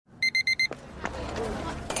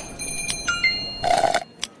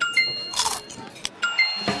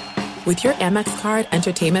With your Amex card,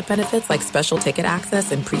 entertainment benefits like special ticket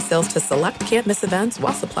access and pre-sales to select can't-miss events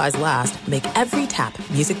while supplies last make every tap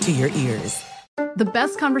music to your ears. The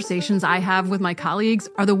best conversations I have with my colleagues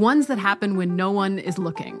are the ones that happen when no one is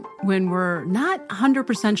looking, when we're not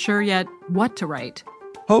 100% sure yet what to write.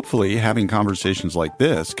 Hopefully, having conversations like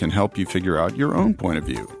this can help you figure out your own point of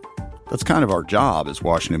view. That's kind of our job as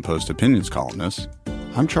Washington Post opinions columnists.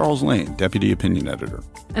 I'm Charles Lane, Deputy Opinion Editor.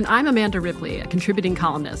 And I'm Amanda Ripley, a contributing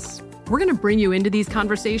columnist. We're going to bring you into these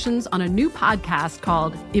conversations on a new podcast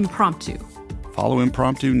called Impromptu. Follow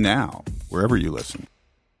Impromptu now, wherever you listen.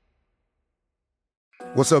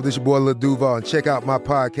 What's up, this your boy Lil Duval, and check out my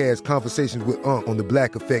podcast, Conversations with Unc, on the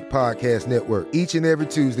Black Effect Podcast Network. Each and every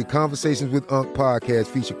Tuesday, Conversations with Unc podcast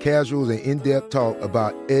feature casuals and in-depth talk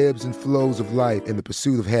about ebbs and flows of life and the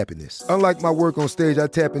pursuit of happiness. Unlike my work on stage, I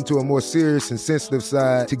tap into a more serious and sensitive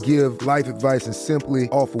side to give life advice and simply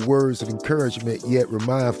offer words of encouragement, yet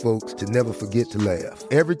remind folks to never forget to laugh.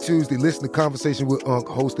 Every Tuesday, listen to Conversations with Unc,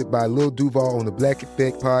 hosted by Lil Duval on the Black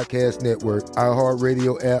Effect Podcast Network,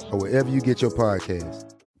 iHeartRadio app, or wherever you get your podcasts.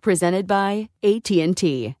 Presented by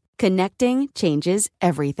AT&T. Connecting changes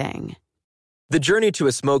everything. The journey to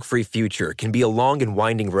a smoke-free future can be a long and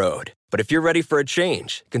winding road. But if you're ready for a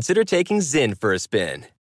change, consider taking Zyn for a spin.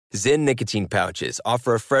 Zyn nicotine pouches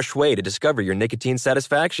offer a fresh way to discover your nicotine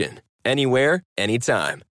satisfaction. Anywhere,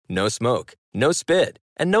 anytime. No smoke, no spit,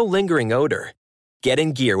 and no lingering odor. Get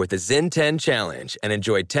in gear with the Zyn 10 Challenge and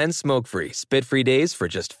enjoy 10 smoke-free, spit-free days for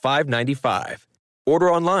just $5.95.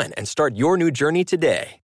 Order online and start your new journey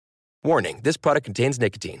today. Warning, this product contains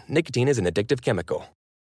nicotine. Nicotine is an addictive chemical.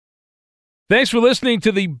 Thanks for listening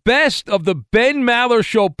to the Best of the Ben Maller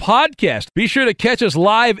Show podcast. Be sure to catch us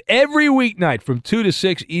live every weeknight from 2 to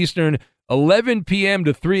 6 Eastern, 11 p.m.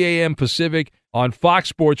 to 3 a.m. Pacific on Fox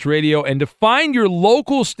Sports Radio. And to find your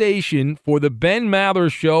local station for the Ben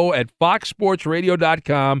Maller Show at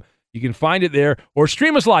foxsportsradio.com, you can find it there, or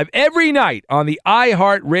stream us live every night on the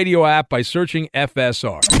iHeartRadio app by searching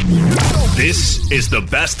FSR. This is the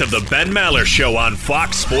Best of the Ben Maller Show on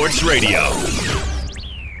Fox Sports Radio.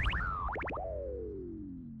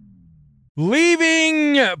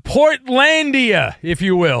 Leaving Portlandia, if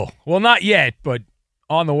you will. Well, not yet, but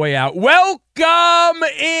on the way out. Welcome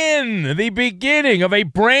in the beginning of a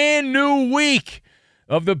brand new week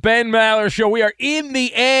of the Ben Maller Show. We are in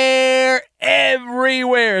the air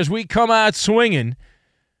everywhere as we come out swinging.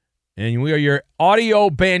 And we are your audio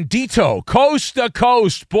bandito, coast to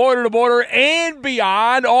coast, border to border, and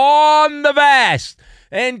beyond on the vast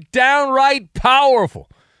and downright powerful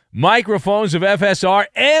microphones of FSR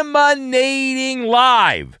emanating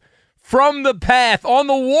live from the path, on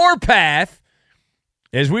the warpath,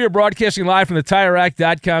 as we are broadcasting live from the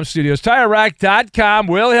TireRack.com studios. TireRack.com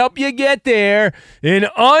will help you get there. An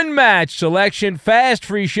unmatched selection, fast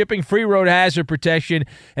free shipping, free road hazard protection,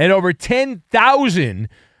 and over 10,000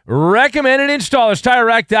 recommended installers.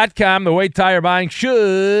 TireRack.com, the way tire buying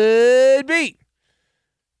should be.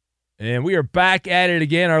 And we are back at it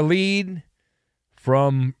again. Our lead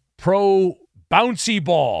from Pro Bouncy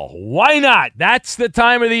Ball. Why not? That's the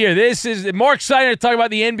time of the year. This is more exciting to talk about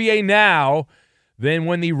the NBA now than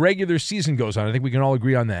when the regular season goes on. I think we can all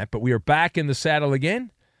agree on that. But we are back in the saddle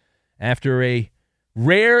again after a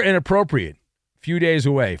rare and appropriate few days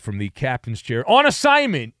away from the captain's chair on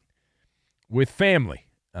assignment with family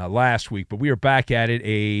last week. But we are back at it.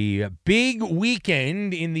 A big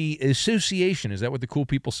weekend in the association. Is that what the cool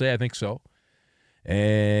people say? I think so.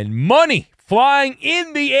 And money flying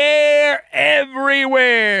in the air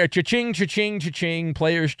everywhere. Cha-ching, cha-ching, cha-ching.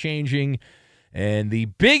 Players changing. And the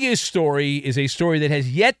biggest story is a story that has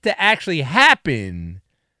yet to actually happen,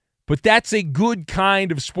 but that's a good kind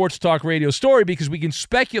of sports talk radio story because we can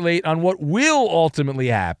speculate on what will ultimately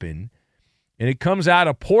happen. And it comes out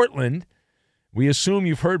of Portland. We assume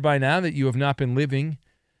you've heard by now that you have not been living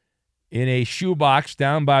in a shoebox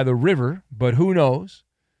down by the river, but who knows?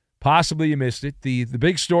 Possibly you missed it. The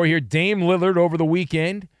big story here, Dame Lillard over the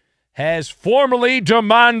weekend has formally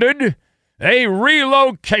demanded a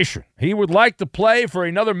relocation. He would like to play for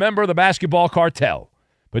another member of the basketball cartel,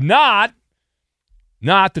 but not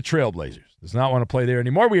the Trailblazers. Does not want to play there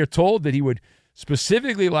anymore. We are told that he would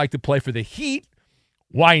specifically like to play for the Heat.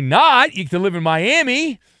 Why not? You can live in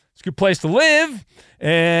Miami. It's a good place to live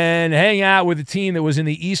and hang out with a team that was in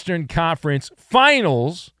the Eastern Conference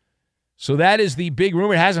Finals. So that is the big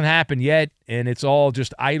rumor. It hasn't happened yet, and it's all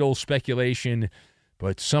just idle speculation,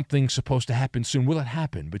 but something's supposed to happen soon. Will it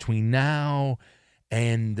happen between now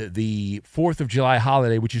and the 4th of July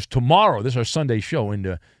holiday, which is tomorrow? This is our Sunday show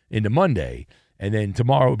into Monday, and then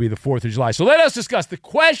tomorrow will be the 4th of July. So let us discuss the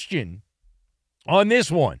question on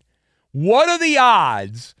this one. What are the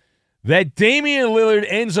odds that Damian Lillard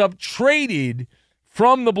ends up traded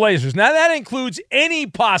from the Blazers. Now, that includes any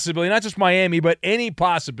possibility, not just Miami, but any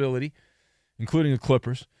possibility, including the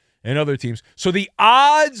Clippers and other teams. So the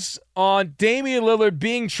odds on Damian Lillard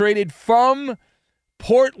being traded from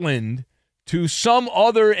Portland to some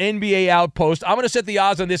other NBA outpost, I'm going to set the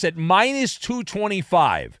odds on this at minus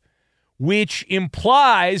 225, which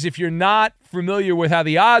implies, if you're not familiar with how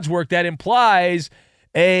the odds work, that implies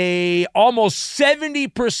a almost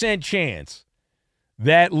 70% chance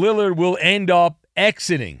that Lillard will end up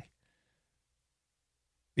exiting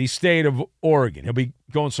the state of Oregon. He'll be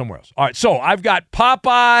going somewhere else. All right, so I've got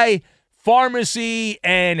Popeye, Pharmacy,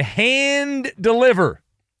 and Hand Deliver.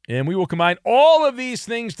 And we will combine all of these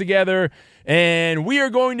things together, and we are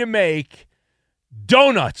going to make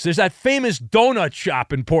donuts. There's that famous donut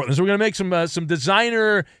shop in Portland. So we're going to make some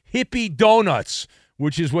designer hippie donuts,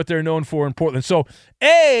 which is what they're known for in Portland. So,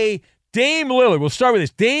 Dame Lillard. We'll start with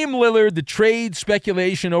this. Dame Lillard, the trade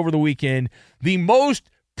speculation over the weekend, the most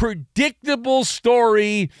predictable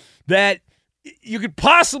story that you could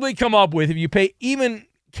possibly come up with if you pay even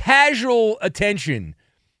casual attention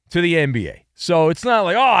to the NBA. So it's not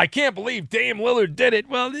like, I can't believe Dame Lillard did it.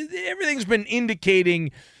 Well, everything's been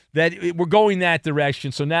indicating that we're going that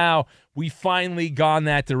direction. So now we've finally gone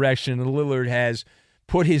that direction, and Lillard has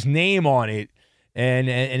put his name on it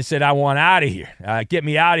and said, I want out of here. Get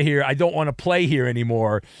me out of here. I don't want to play here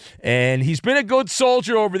anymore. And he's been a good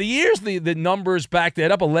soldier over the years. The numbers back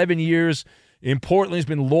that up. 11 years in Portland. He's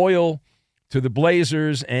been loyal to the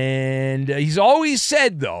Blazers. And he's always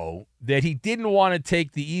said, though, that he didn't want to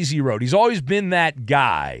take the easy road. He's always been that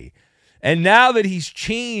guy. And now that he's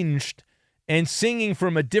changed and singing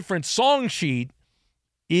from a different song sheet,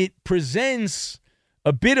 it presents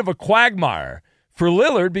a bit of a quagmire for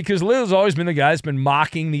Lillard, because Lillard's always been the guy that's been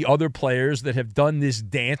mocking the other players that have done this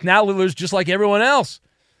dance. Now Lillard's just like everyone else,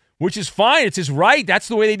 which is fine. It's his right. That's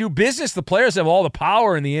the way they do business. The players have all the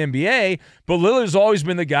power in the NBA, but Lillard's always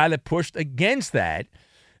been the guy that pushed against that.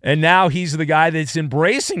 And now he's the guy that's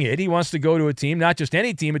embracing it. He wants to go to a team, not just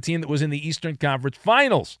any team, a team that was in the Eastern Conference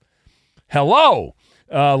Finals.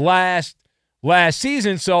 Last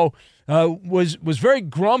season. So was very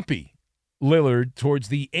grumpy, Lillard, towards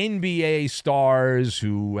the NBA stars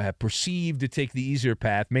who have perceived to take the easier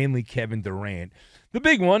path, mainly Kevin Durant. The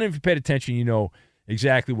big one, if you paid attention, you know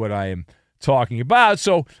exactly what I am talking about.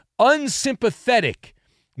 So unsympathetic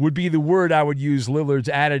would be the word I would use Lillard's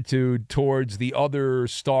attitude towards the other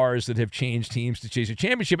stars that have changed teams to chase a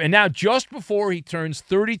championship. And now, just before he turns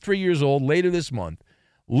 33 years old later this month,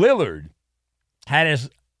 Lillard had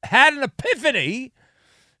an epiphany.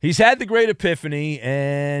 He's had the great epiphany,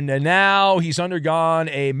 and now he's undergone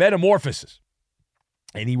a metamorphosis.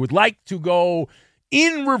 And he would like to go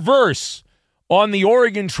in reverse on the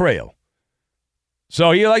Oregon Trail.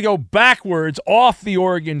 So he'd like to go backwards off the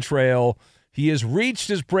Oregon Trail. He has reached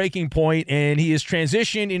his breaking point, and he has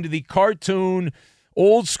transitioned into the cartoon,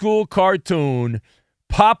 old school cartoon,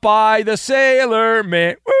 Popeye the Sailor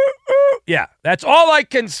Man. Woo, woo. Yeah, that's all I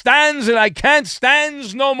can stands, and I can't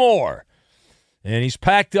stands no more. And he's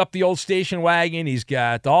packed up the old station wagon. He's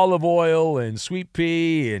got Olive Oil and Sweet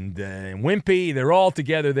Pea and Wimpy. They're all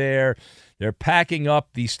together there. They're packing up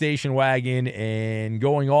the station wagon and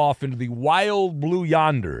going off into the wild blue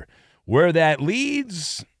yonder. Where that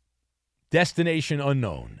leads, destination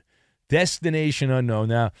unknown. Destination unknown.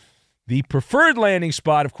 Now, the preferred landing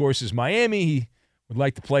spot, of course, is Miami. He would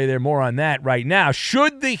like to play there. More on that right now.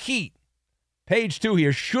 Should the Heat, page 2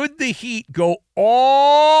 here, should the Heat go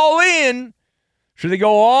all in, should they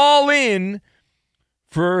go all in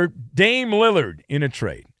for Dame Lillard in a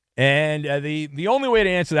trade? And the only way to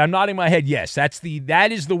answer that, I'm nodding my head, yes.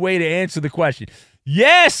 That is the way to answer the question.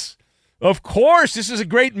 Yes, of course, this is a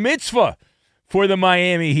great mitzvah for the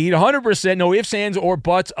Miami Heat. 100%, no ifs, ands, or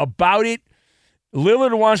buts about it.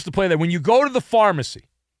 Lillard wants to play there. When you go to the pharmacy,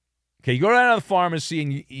 okay, you go down to the pharmacy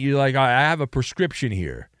and you're like, I have a prescription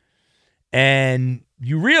here. And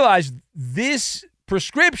you realize this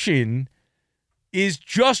prescription is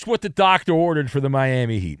just what the doctor ordered for the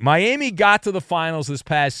Miami Heat. Miami got to the finals this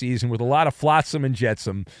past season with a lot of flotsam and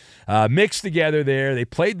jetsam mixed together there. They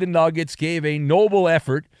played the Nuggets, gave a noble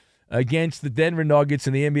effort against the Denver Nuggets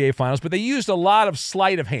in the NBA Finals, but they used a lot of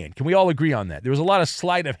sleight of hand. Can we all agree on that? There was a lot of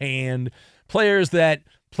sleight of hand, players that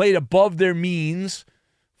played above their means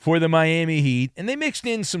for the Miami Heat, and they mixed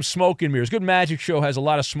in some smoke and mirrors. Good magic show has a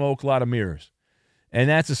lot of smoke, a lot of mirrors. And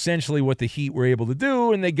that's essentially what the Heat were able to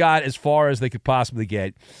do, and they got as far as they could possibly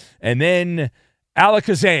get. And then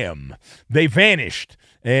alakazam, they vanished,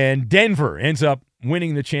 and Denver ends up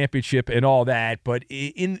winning the championship and all that. But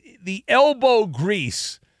in the elbow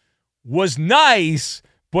grease was nice,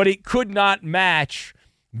 but it could not match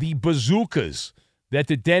the bazookas that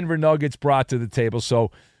the Denver Nuggets brought to the table.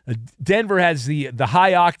 So Denver has the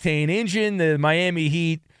high-octane engine. The Miami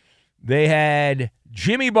Heat, they had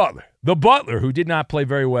Jimmy Butler, the Butler, who did not play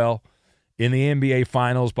very well in the NBA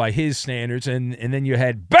Finals by his standards. And then you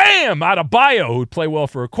had, Bam, Adebayo, who'd play well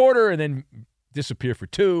for a quarter and then disappear for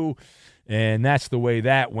two. And that's the way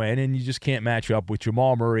that went. And you just can't match up with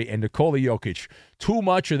Jamal Murray and Nikola Jokic. Too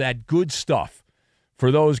much of that good stuff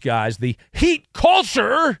for those guys. The Heat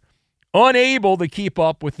culture, unable to keep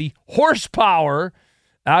up with the horsepower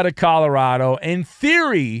out of Colorado. In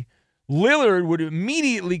theory, Lillard would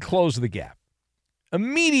immediately close the gap.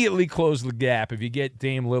 Immediately close the gap if you get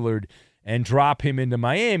Dame Lillard and drop him into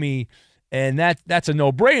Miami, and that's a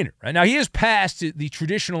no-brainer. Right? Now, he is past the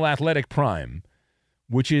traditional athletic prime,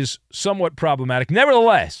 which is somewhat problematic.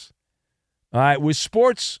 Nevertheless, with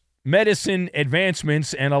sports medicine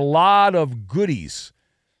advancements and a lot of goodies,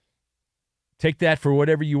 take that for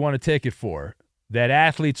whatever you want to take it for, that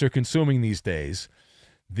athletes are consuming these days,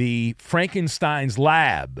 the Frankenstein's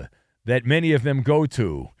lab that many of them go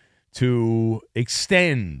to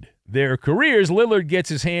extend their careers, Lillard gets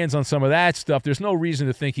his hands on some of that stuff. There's no reason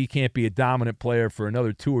to think he can't be a dominant player for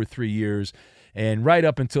another 2 or 3 years, and right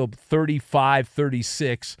up until 35,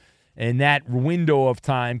 36, and that window of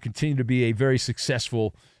time continue to be a very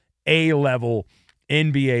successful A-level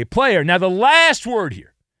NBA player. Now, the last word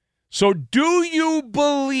here. So do you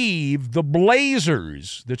believe the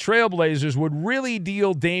Blazers, the Trailblazers, would really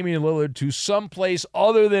deal Damian Lillard to someplace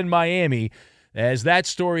other than Miami, as that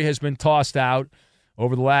story has been tossed out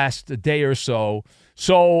over the last day or so?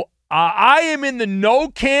 So I am in the no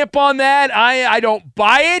camp on that. I don't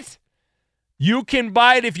buy it. You can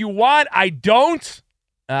buy it if you want. I don't.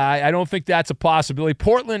 I don't think that's a possibility.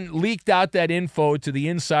 Portland leaked out that info to the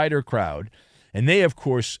insider crowd, and they, of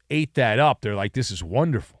course, ate that up. They're like, this is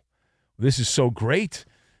wonderful. This is so great.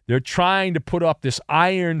 They're trying to put up this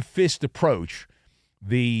iron fist approach,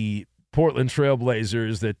 the Portland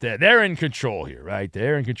Trailblazers, that they're in control here, right?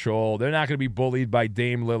 They're in control. They're not going to be bullied by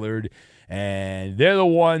Dame Lillard, and they're the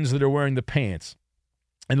ones that are wearing the pants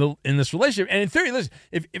in this relationship. And in theory, listen,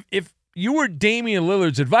 if you were Damian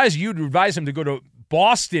Lillard's advisor, you'd advise him to go to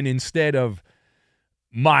Boston instead of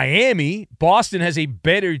Miami. Boston has a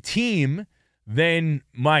better team than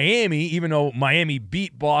Miami, even though Miami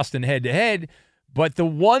beat Boston head-to-head. But the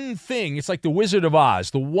one thing, it's like the Wizard of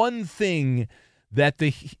Oz, the one thing that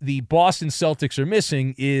the Boston Celtics are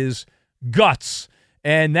missing is guts.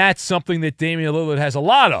 And that's something that Damian Lillard has a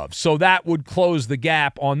lot of. So that would close the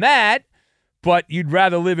gap on that. But you'd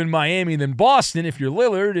rather live in Miami than Boston if you're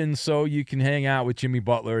Lillard, and so you can hang out with Jimmy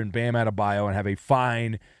Butler and Bam Adebayo and have a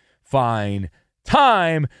fine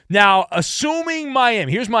time. Now, assuming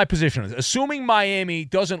Miami, here's my position on this. Assuming Miami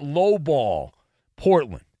doesn't lowball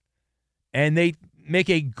Portland and they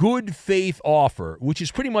make a good faith offer, which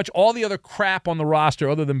is pretty much all the other crap on the roster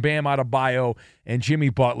other than Bam Adebayo and Jimmy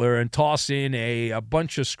Butler, and toss in a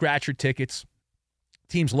bunch of scratcher tickets.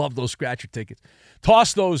 Teams love those scratcher tickets.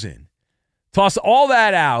 Toss those in. Toss all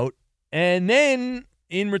that out, and then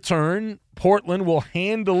in return, Portland will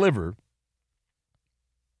hand-deliver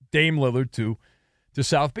Dame Lillard to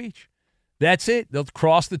South Beach. That's it. They'll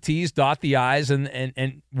cross the T's, dot the I's,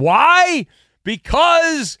 and why?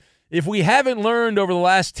 Because if we haven't learned over the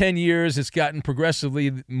last 10 years, it's gotten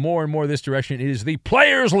progressively more and more this direction. It is the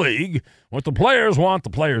Players' League. What the players want, the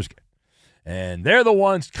players get. And they're the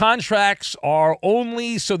ones, contracts are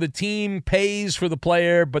only so the team pays for the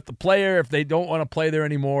player, but the player, if they don't want to play there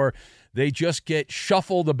anymore, they just get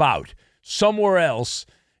shuffled about somewhere else.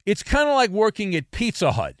 It's kind of like working at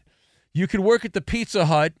Pizza Hut. You could work at the Pizza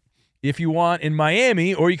Hut if you want in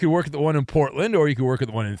Miami, or you could work at the one in Portland, or you could work at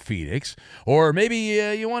the one in Phoenix, or maybe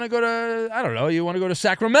you want to go to, I don't know, you want to go to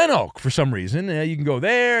Sacramento for some reason. You can go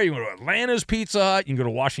there. You can go to Atlanta's Pizza Hut. You can go to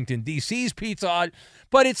Washington, D.C.'s Pizza Hut.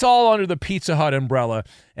 But it's all under the Pizza Hut umbrella,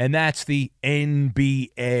 and that's the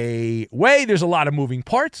NBA way. There's a lot of moving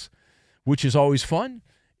parts, which is always fun.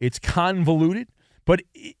 It's convoluted. But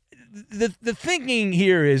the thinking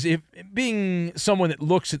here is, if being someone that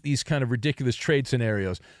looks at these kind of ridiculous trade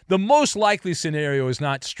scenarios, the most likely scenario is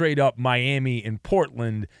not straight up Miami and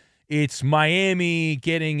Portland. It's Miami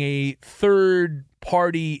getting a third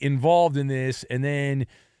party involved in this and then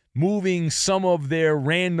moving some of their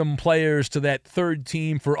random players to that third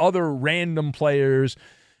team for other random players,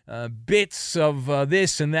 bits of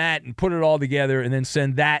this and that, and put it all together and then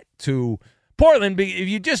send that to Portland. If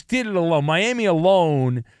you just did it alone, Miami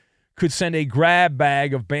alone could send a grab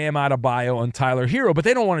bag of Bam Adebayo on Tyler Hero, but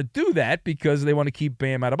they don't want to do that because they want to keep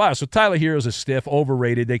Bam Adebayo. So Tyler Hero's a stiff,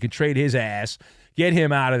 overrated. They could trade his ass, get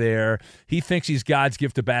him out of there. He thinks he's God's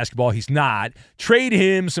gift to basketball. He's not. Trade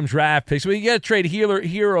him some draft picks. Well, you got to trade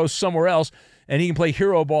Hero somewhere else, and he can play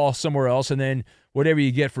hero ball somewhere else, and then whatever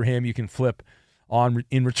you get for him, you can flip on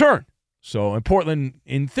in return. So, and Portland,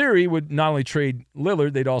 in theory, would not only trade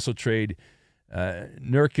Lillard, they'd also trade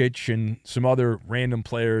Nurkic and some other random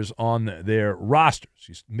players on their rosters.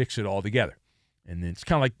 You just mix it all together. And then it's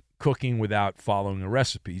kind of like cooking without following a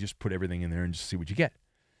recipe. You just put everything in there and just see what you get.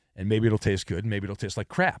 And maybe it'll taste good, maybe it'll taste like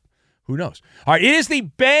crap. Who knows? All right, it is the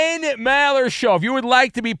Ben Maller Show. If you would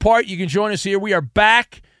like to be part, you can join us here. We are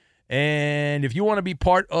back. And if you want to be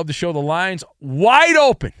part of the show, the line's wide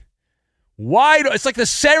open. It's like the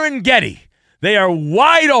Serengeti. They are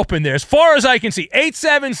wide open there as far as I can see.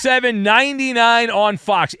 877-99 on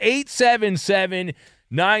Fox.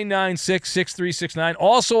 877-996-6369.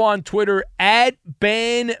 Also on Twitter, at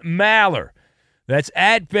Ben Maller. That's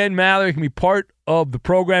at Ben Maller. You can be part of the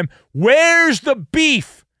program. Where's the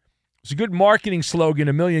beef? It's a good marketing slogan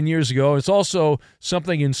a million years ago. It's also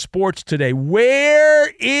something in sports today.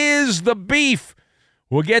 Where is the beef?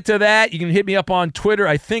 We'll get to that. You can hit me up on Twitter.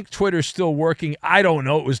 I think Twitter's still working. I don't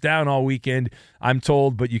know. It was down all weekend, I'm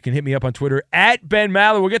told, but you can hit me up on Twitter, at Ben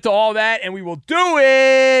Maller. We'll get to all that, and we will do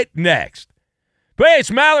it next. But hey, it's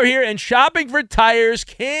Maller here, and shopping for tires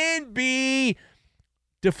can be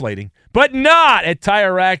deflating, but not at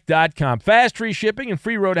TireRack.com. Fast free shipping and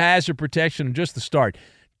free road hazard protection are just the start.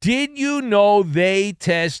 Did you know they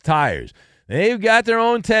test tires? They've got their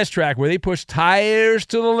own test track where they push tires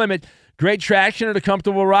to the limit. Great traction and a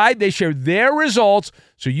comfortable ride. They share their results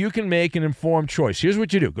so you can make an informed choice. Here's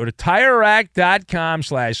what you do. Go to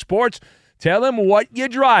TireRack.com/sports. Tell them what you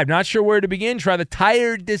drive. Not sure where to begin? Try the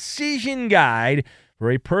Tire Decision Guide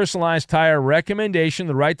for a personalized tire recommendation.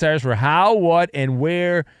 The right tires for how, what, and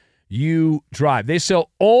where you drive. They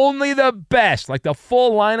sell only the best, like the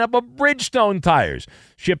full lineup of Bridgestone tires.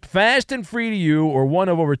 Shipped fast and free to you or one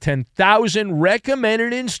of over 10,000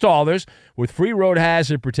 recommended installers. With free road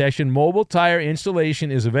hazard protection, mobile tire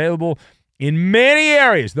installation is available in many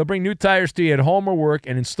areas. They'll bring new tires to you at home or work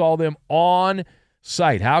and install them on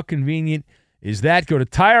site. How convenient is that? Go to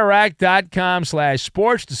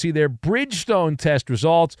TireRack.com/sports to see their Bridgestone test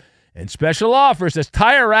results and special offers. That's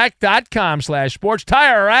TireRack.com/sports.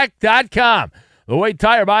 TireRack.com. The way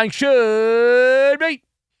tire buying should be.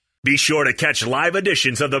 Be sure to catch live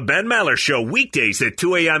editions of the Ben Maller Show weekdays at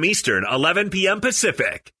 2 a.m. Eastern, 11 p.m.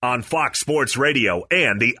 Pacific on Fox Sports Radio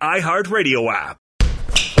and the iHeartRadio app.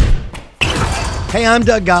 Hey, I'm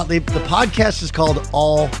Doug Gottlieb. The podcast is called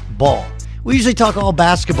All Ball. We usually talk all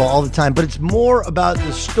basketball all the time, but it's more about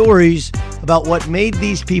the stories about what made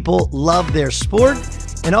these people love their sport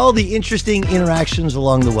and all the interesting interactions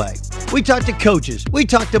along the way. We talk to coaches. We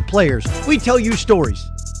talk to players. We tell you stories.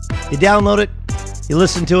 You download it. You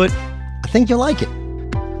listen to it. I think you'll like it.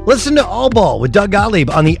 Listen to All Ball with Doug Gottlieb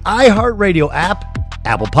on the iHeartRadio app,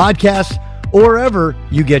 Apple Podcasts, or wherever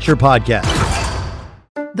you get your podcasts.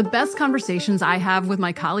 The best conversations I have with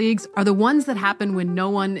my colleagues are the ones that happen when no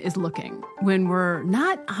one is looking, when we're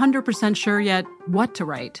not 100% sure yet what to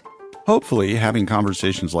write. Hopefully, having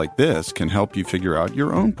conversations like this can help you figure out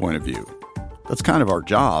your own point of view. That's kind of our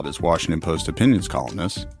job as Washington Post opinions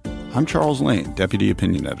columnists. I'm Charles Lane, Deputy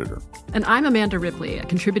Opinion Editor. And I'm Amanda Ripley, a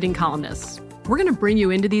contributing columnist. We're going to bring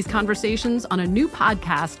you into these conversations on a new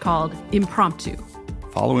podcast called Impromptu.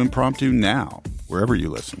 Follow Impromptu now, wherever you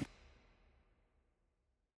listen.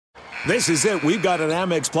 This is it. We've got an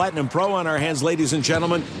Amex Platinum Pro on our hands, ladies and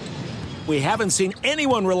gentlemen. We haven't seen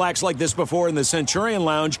anyone relax like this before in the Centurion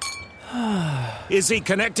Lounge. Is he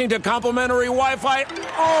connecting to complimentary Wi-Fi?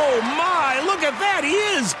 Oh, my. Look at that. He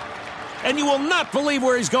is. And you will not believe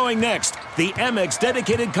where he's going next. The Amex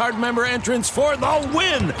dedicated card member entrance for the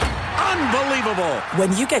win. Unbelievable.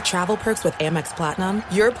 When you get travel perks with Amex Platinum,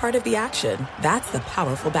 you're part of the action. That's the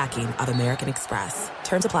powerful backing of American Express.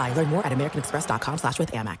 Terms apply. Learn more at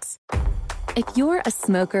americanexpress.com/withAmex. If you're a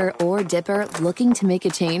smoker or dipper looking to make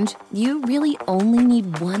a change, you really only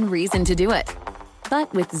need one reason to do it.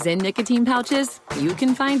 But with Zyn nicotine pouches, you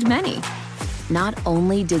can find many. Not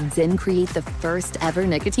only did Zyn create the first ever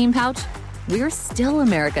nicotine pouch, we're still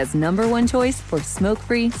America's #1 choice for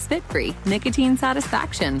smoke-free, spit-free nicotine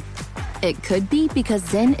satisfaction. It could be because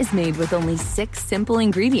Zyn is made with only 6 simple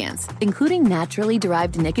ingredients, including naturally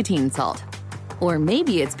derived nicotine salt. Or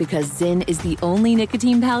maybe it's because Zyn is the only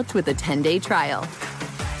nicotine pouch with a 10-day trial.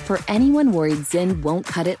 For anyone worried Zyn won't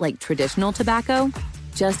cut it like traditional tobacco,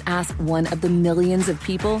 just ask one of the millions of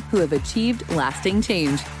people who have achieved lasting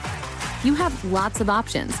change. You have lots of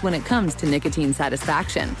options when it comes to nicotine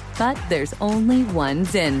satisfaction, but there's only one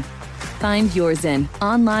Zyn. Find your Zyn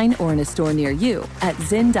online or in a store near you at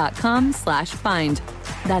zyn.com/find.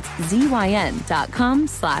 That's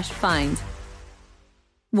ZYN.com/find.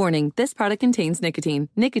 Warning, this product contains nicotine.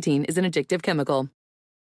 Nicotine is an addictive chemical.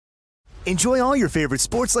 Enjoy all your favorite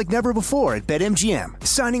sports like never before at BetMGM.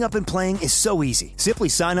 Signing up and playing is so easy. Simply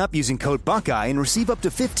sign up using code Buckeye and receive up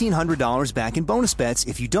to $1,500 back in bonus bets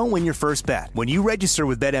if you don't win your first bet. When you register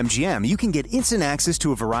with BetMGM, you can get instant access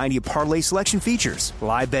to a variety of parlay selection features,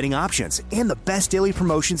 live betting options, and the best daily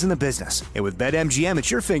promotions in the business. And with BetMGM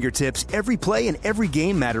at your fingertips, every play and every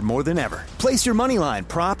game matter more than ever. Place your moneyline,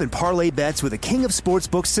 prop, and parlay bets with the king of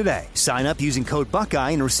sportsbooks today. Sign up using code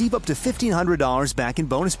Buckeye and receive up to $1,500 back in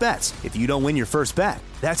bonus bets if you don't win your first bet.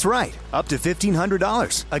 That's right, up to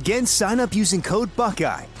 $1,500. Again, sign up using code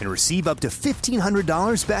Buckeye and receive up to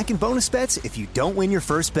 $1,500 back in bonus bets if you don't win your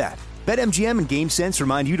first bet. BetMGM and GameSense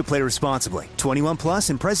remind you to play responsibly. 21 plus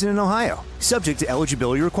and present in Ohio. Subject to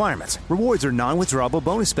eligibility requirements. Rewards are non-withdrawable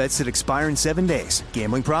bonus bets that expire in 7 days.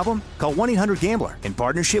 Gambling problem? Call 1-800-GAMBLER in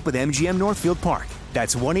partnership with MGM Northfield Park.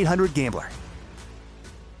 That's 1-800-GAMBLER.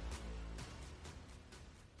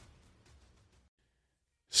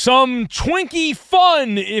 Some Twinkie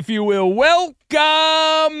fun, if you will.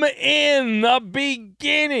 Welcome in the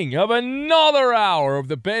beginning of another hour of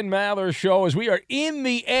the Ben Maller Show as we are in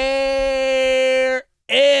the air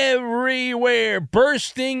everywhere,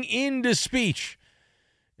 bursting into speech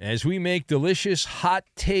as we make delicious hot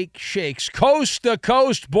take shakes coast to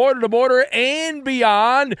coast, border to border, and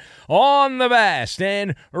beyond on the vast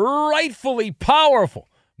and rightfully powerful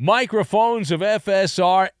microphones of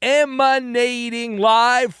FSR emanating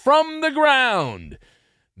live from the ground,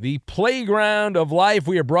 the playground of life.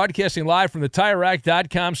 We are broadcasting live from the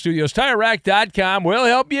TireRack.com studios. TireRack.com will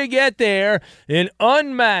help you get there. An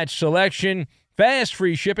unmatched selection, fast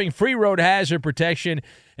free shipping, free road hazard protection,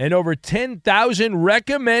 and over 10,000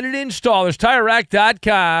 recommended installers.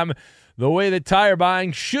 TireRack.com, the way that tire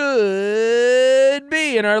buying should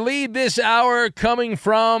be. And our lead this hour coming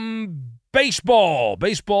from baseball.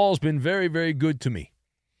 Baseball's been very, very good to me.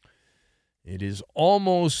 It is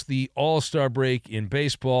almost the All-Star break in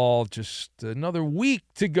baseball. Just another week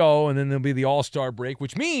to go, and then there'll be the All-Star break,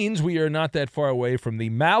 which means we are not that far away from the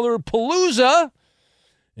Mallerpalooza.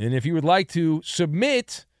 And if you would like to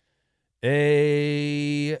submit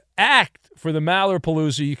a act for the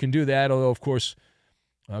Mallerpalooza, you can do that, although, of course,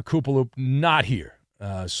 Koopaloop not here.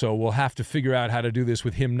 So we'll have to figure out how to do this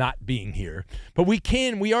with him not being here. But we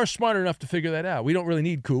are smart enough to figure that out. We don't really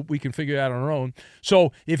need Coop. We can figure it out on our own.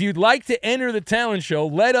 So if you'd like to enter the talent show,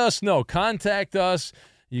 let us know. Contact us.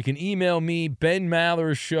 You can email me,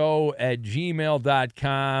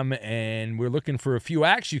 benmallershow@gmail.com, and we're looking for a few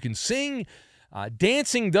acts. You can sing.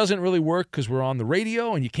 Dancing doesn't really work because we're on the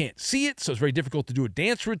radio and you can't see it, so it's very difficult to do a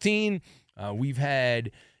dance routine. We've had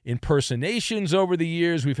impersonations over the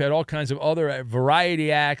years. We've had all kinds of other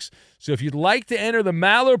variety acts. So if you'd like to enter the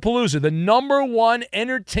Mallerpalooza, the #1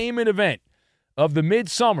 entertainment event of the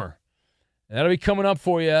midsummer, that'll be coming up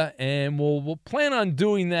for you, and we'll plan on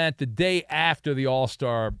doing that the day after the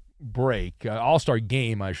All-Star break, All-Star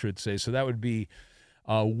game, I should say. So that would be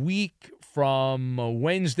a week from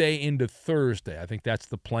Wednesday into Thursday. I think that's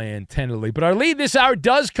the plan tentatively. But our lead this hour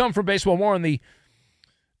does come from baseball. More on the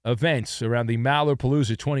events around the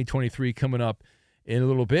Mallerpalooza 2023 coming up in a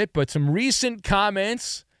little bit. But some recent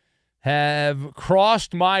comments have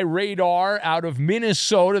crossed my radar out of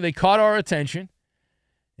Minnesota. They caught our attention.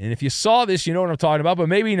 And if you saw this, you know what I'm talking about, but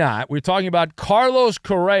maybe not. We're talking about Carlos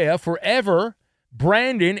Correa, forever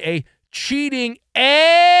Brandon, a cheating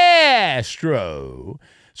Astro.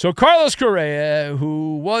 So Carlos Correa,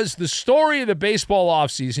 who was the story of the baseball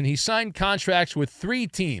offseason, he signed contracts with 3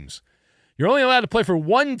 teams. You're only allowed to play for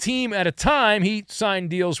 1 team at a time. He signed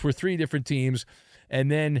deals for 3 different teams and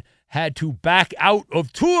then had to back out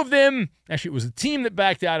of 2 of them. Actually, it was the team that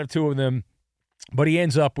backed out of 2 of them, but he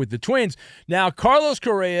ends up with the Twins. Now, Carlos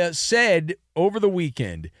Correa said over the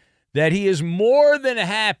weekend that he is more than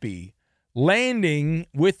happy landing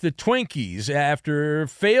with the Twinkies after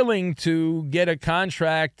failing to get a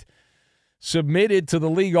contract submitted to the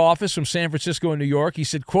league office from San Francisco and New York. He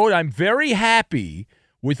said, quote, "I'm very happy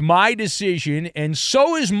with my decision, and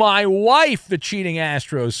so is my wife," the cheating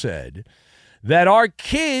Astros said, "that our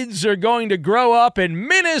kids are going to grow up in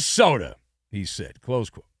Minnesota," he said,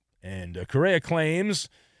 close quote. And Correa claims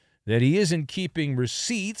that he isn't keeping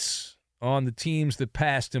receipts on the teams that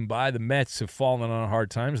passed him by. The Mets have fallen on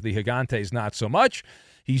hard times. The Gigantes not so much.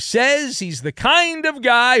 He says he's the kind of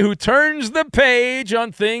guy who turns the page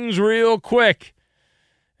on things real quick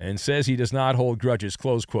and says he does not hold grudges,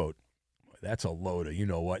 close quote. That's a loader, you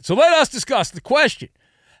know what. So let us discuss the question.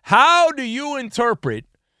 How do you interpret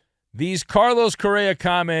these Carlos Correa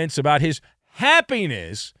comments about his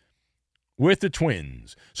happiness with the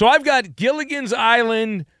Twins? So I've got Gilligan's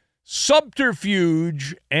Island,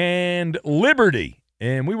 subterfuge, and liberty.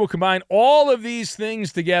 And we will combine all of these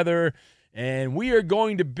things together, and we are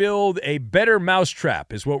going to build a better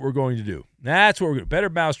mousetrap is what we're going to do. That's what we're going to do, better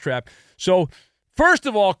mousetrap. So first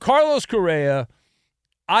of all, Carlos Correa,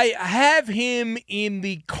 I have him in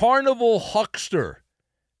the carnival huckster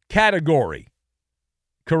category.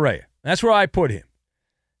 Correa. That's where I put him.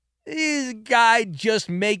 This guy just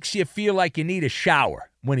makes you feel like you need a shower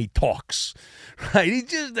when he talks. Right? He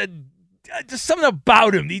just something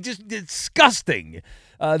about him. He's just disgusting.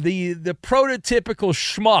 The prototypical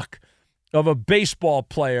schmuck of a baseball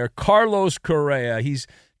player, Carlos Correa. He's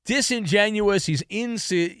disingenuous. He's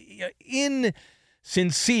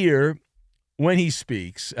insincere when he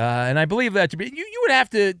speaks. And I believe that to be, you would have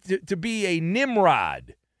to be a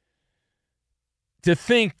Nimrod to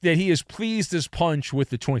think that he is pleased as punch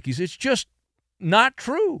with the Twinkies. It's just not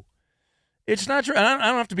true. It's not true. I don't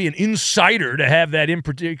have to be an insider to have that in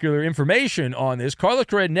particular information on this. Carlos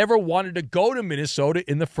Correa never wanted to go to Minnesota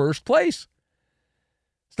in the first place.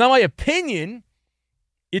 It's not my opinion.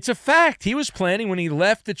 It's a fact. He was planning, when he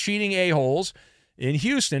left the cheating a-holes in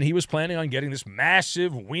Houston, he was planning on getting this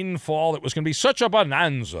massive windfall that was going to be such a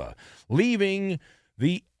bonanza, leaving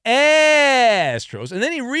the Astros. And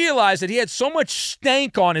then he realized that he had so much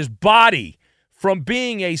stank on his body from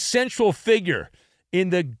being a central figure in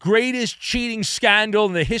the greatest cheating scandal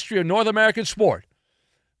in the history of North American sport,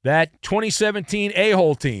 that 2017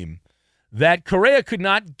 a-hole team, that Correa could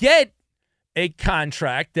not get a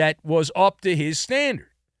contract that was up to his standard.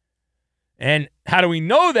 And how do we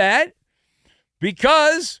know that?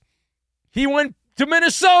 Because he went to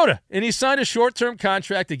Minnesota and he signed a short-term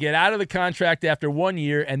contract to get out of the contract after 1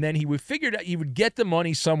 year, and then he would figure out he would get the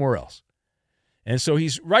money somewhere else. And so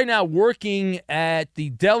he's right now working at the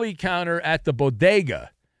deli counter at the bodega,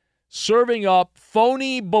 serving up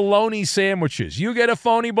phony bologna sandwiches. You get a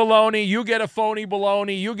phony bologna, you get a phony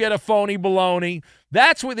bologna, you get a phony bologna.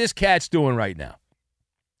 That's what this cat's doing right now.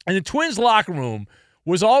 And the Twins locker room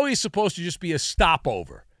was always supposed to just be a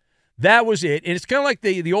stopover. That was it. And it's kind of like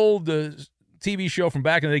the old TV show from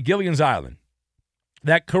back in the day, Gilligan's Island,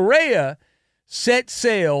 that Correa set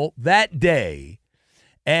sail that day.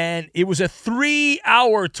 And it was a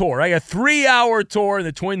 3-hour tour, right? A 3-hour tour in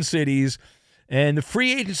the Twin Cities. And the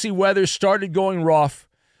free agency weather started going rough.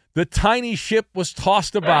 The tiny ship was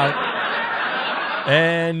tossed about.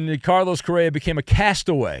 And Carlos Correa became a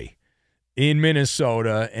castaway in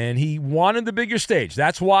Minnesota. And he wanted the bigger stage.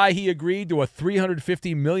 That's why he agreed to a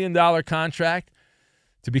 $350 million contract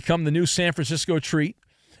to become the new San Francisco Treat.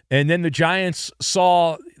 And then the Giants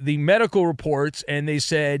saw the medical reports, and they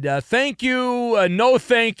said, thank you, no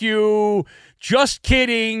thank you, just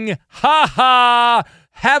kidding, ha-ha,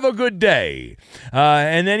 have a good day.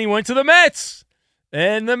 And then he went to the Mets.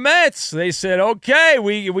 And the Mets, they said, okay,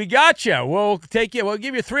 we got you. We'll take you. We'll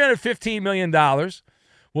give you $315 million.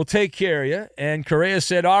 We'll take care of you. And Correa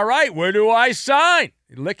said, all right, where do I sign?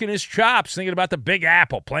 Licking his chops, thinking about the Big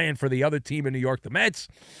Apple, playing for the other team in New York, the Mets.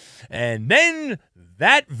 And then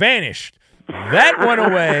that vanished. That went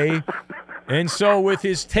away. And so with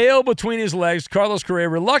his tail between his legs, Carlos Correa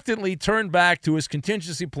reluctantly turned back to his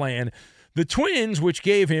contingency plan. The Twins, which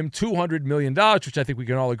gave him $200 million, which I think we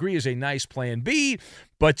can all agree is a nice plan B,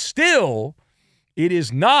 but still, it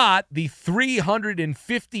is not the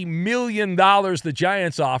 $350 million the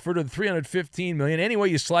Giants offered, or the $315 million. Any way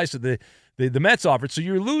you slice it, the Mets offered. So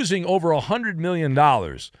you're losing over $100 million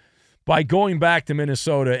by going back to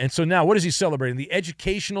Minnesota. And so now what is he celebrating? The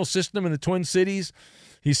educational system in the Twin Cities.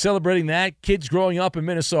 He's celebrating that. Kids growing up in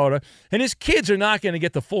Minnesota. And his kids are not going to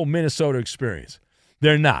get the full Minnesota experience.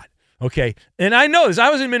 They're not. Okay? And I know this. I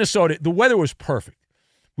was in Minnesota. The weather was perfect.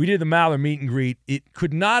 We did the Maller meet and greet. It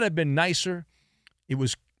could not have been nicer. It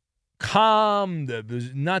was calm. It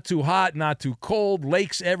was not too hot, not too cold.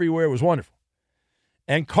 Lakes everywhere. It was wonderful.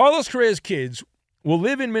 And Carlos Correa's kids will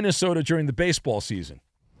live in Minnesota during the baseball season.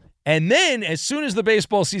 And then, as soon as the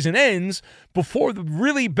baseball season ends, before the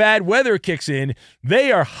really bad weather kicks in,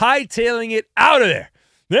 they are hightailing it out of there.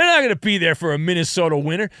 They're not going to be there for a Minnesota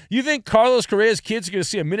winter. You think Carlos Correa's kids are going to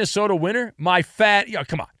see a Minnesota winter?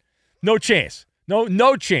 Come on. No chance.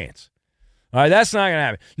 No chance. All right, that's not going to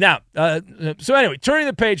happen. Now, so anyway, turning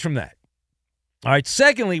the page from that. All right,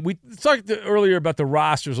 secondly, we talked earlier about the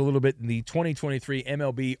rosters a little bit in the 2023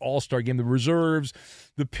 MLB All-Star Game. The reserves,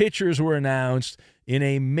 the pitchers were announced in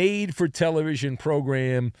a made-for-television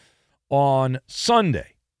program on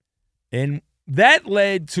Sunday. And that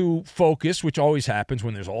led to focus, which always happens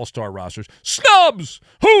when there's all-star rosters. Snubs!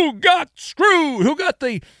 Who got screwed? Who got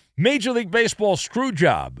the Major League Baseball screw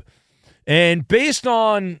job? And based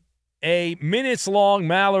on a minutes-long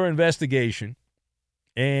Maller investigation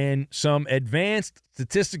and some advanced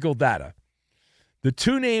statistical data, the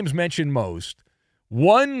two names mentioned most,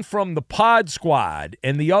 one from the Pod Squad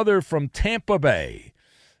and the other from Tampa Bay.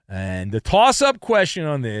 And the toss-up question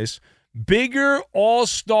on this, bigger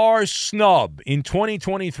all-star snub in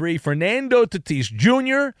 2023, Fernando Tatis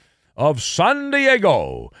Jr. of San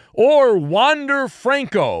Diego or Wander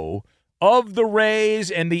Franco of the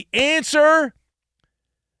Rays? And the answer,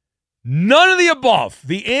 none of the above.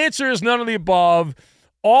 The answer is none of the above.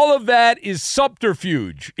 All of that is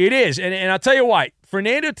subterfuge. It is. And I'll tell you why.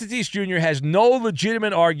 Fernando Tatis Jr. has no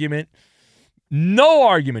legitimate argument. No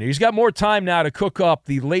argument. He's got more time now to cook up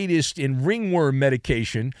the latest in ringworm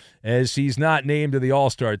medication as he's not named to the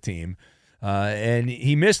All-Star team. And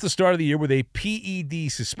he missed the start of the year with a PED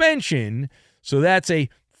suspension, so that's a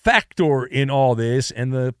factor in all this.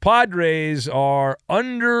 And the Padres are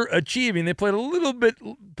underachieving. They played a little bit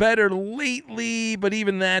better lately, but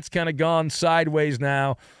even that's kind of gone sideways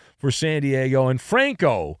now for San Diego. And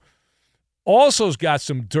Franco also's got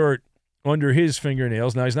some dirt under his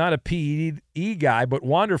fingernails. Now, he's not a PED guy, but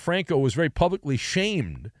Wander Franco was very publicly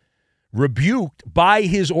shamed, rebuked by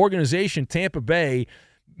his organization, Tampa Bay,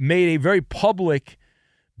 made a very public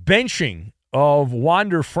benching of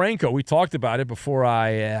Wander Franco. We talked about it before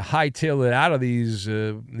I hightailed it out of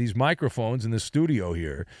these microphones in the studio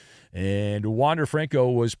here. And Wander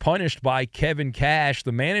Franco was punished by Kevin Cash,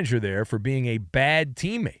 the manager there, for being a bad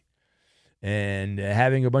teammate and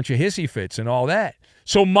having a bunch of hissy fits and all that.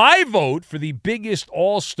 So my vote for the biggest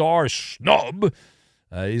all-star snub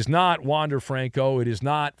is not Wander Franco. It is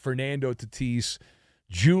not Fernando Tatis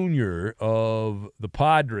Jr. of the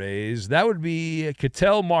Padres. That would be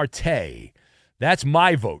Ketel Marte. That's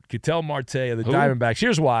my vote. Ketel Marte of the Diamondbacks.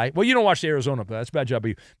 Here's why. Well, you don't watch the Arizona play. That's a bad job of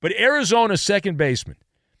you. But Arizona's second baseman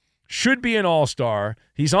should be an all-star.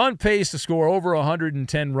 He's on pace to score over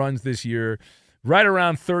 110 runs this year, right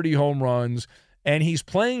around 30 home runs. And he's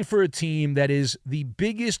playing for a team that is the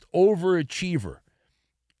biggest overachiever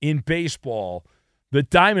in baseball, the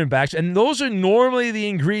Diamondbacks. And those are normally the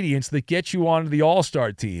ingredients that get you onto the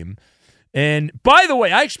All-Star team. And by the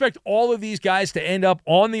way, I expect all of these guys to end up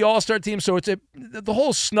on the All-Star team. So the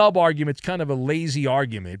whole snub argument's kind of a lazy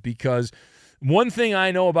argument, because one thing I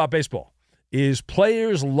know about baseball is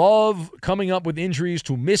players love coming up with injuries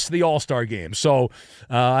to miss the All-Star game. So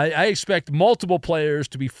I expect multiple players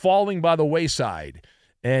to be falling by the wayside,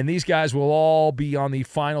 and these guys will all be on the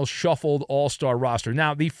final shuffled All-Star roster.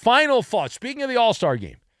 Now, the final thought, speaking of the All-Star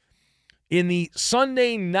game, in the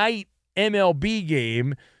Sunday night MLB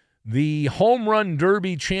game, the home run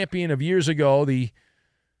derby champion of years ago, the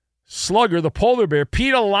slugger, the polar bear,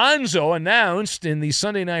 Pete Alonso, announced in the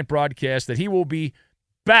Sunday night broadcast that he will be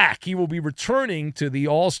back. He will be returning to the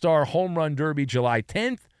All-Star Home Run Derby July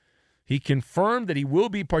 10th. He confirmed that he will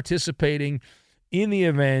be participating in the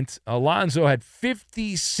event. Alonso had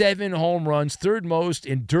 57 home runs, third most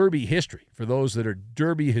in Derby history, for those that are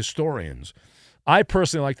Derby historians. I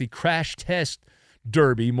personally like the Crash Test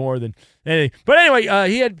Derby more than anything. But anyway,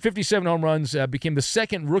 he had 57 home runs, became the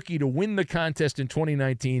second rookie to win the contest in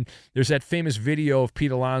 2019. There's that famous video of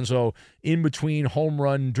Pete Alonso in between home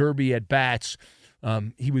run derby at bats.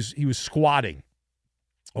 He was squatting,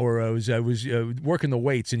 or was working the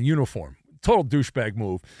weights in uniform. Total douchebag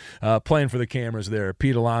move, playing for the cameras there,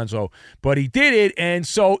 Pete Alonso. But he did it, and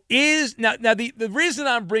so now the reason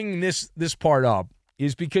I'm bringing this part up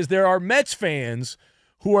is because there are Mets fans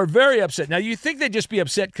who are very upset. Now, you think they'd just be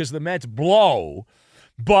upset because the Mets blow,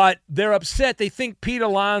 but they're upset. They think Pete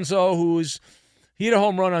Alonso, he hit a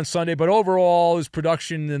home run on Sunday, but overall his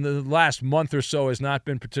production in the last month or so has not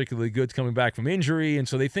been particularly good coming back from injury, and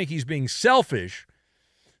so they think he's being selfish,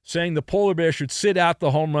 saying the polar bear should sit out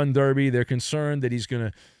the home run derby. They're concerned that he's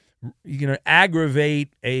going to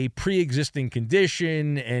aggravate a pre-existing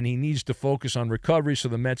condition, and he needs to focus on recovery so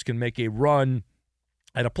the Mets can make a run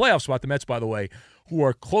at a playoff spot. The Mets, by the way, who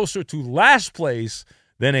are closer to last place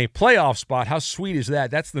than a playoff spot. How sweet is that?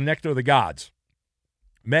 That's the nectar of the gods.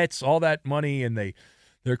 Mets, all that money, and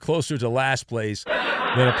they're closer to last place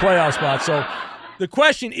than a playoff spot. So the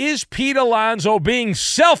question, is Pete Alonso being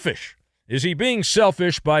selfish? Is he being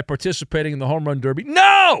selfish by participating in the home run derby?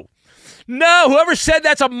 No! Whoever said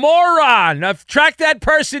that's a moron. I've tracked that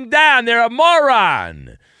person down. They're a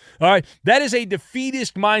moron. All right, that is a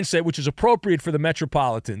defeatist mindset, which is appropriate for the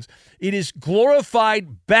Metropolitans. It is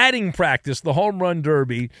glorified batting practice, the home run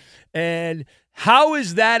derby. And how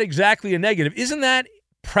is that exactly a negative? Isn't that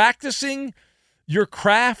practicing your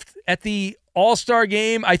craft at the All-Star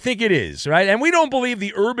game? I think it is, right? And we don't believe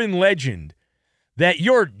the urban legend that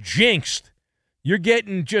you're jinxed. You're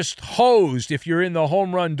getting just hosed if you're in the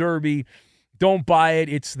home run derby. Don't buy it.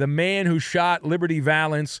 It's the man who shot Liberty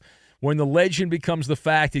Valance. When the legend becomes the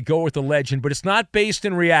fact, you go with the legend, but it's not based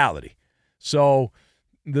in reality. So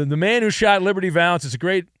the man who shot Liberty Valance is a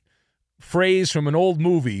great phrase from an old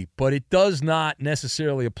movie, but it does not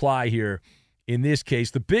necessarily apply here in this case.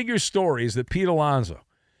 The bigger story is that Pete Alonso,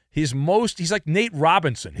 he's like Nate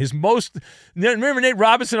Robinson. Remember Nate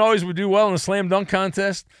Robinson always would do well in the slam dunk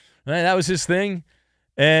contest? Right? That was his thing.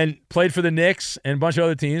 And played for the Knicks and a bunch of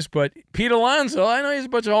other teams. But Pete Alonso, I know he has a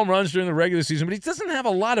bunch of home runs during the regular season, but he doesn't have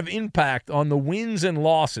a lot of impact on the wins and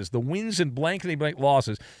losses, the wins and blankety blank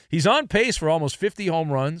losses. He's on pace for almost 50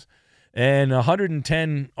 home runs and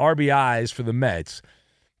 110 RBIs for the Mets.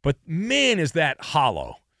 But man, is that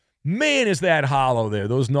hollow. Man, is that hollow there,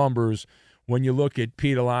 those numbers, when you look at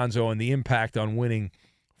Pete Alonso and the impact on winning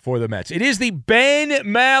for the Mets. It is the Ben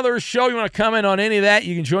Maller Show. You want to comment on any of that?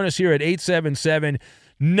 You can join us here at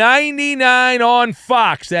 877-99 on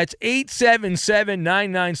Fox. That's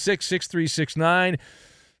 877-996-6369.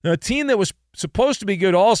 Now, a team that was supposed to be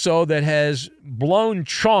good also that has blown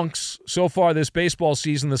chunks so far this baseball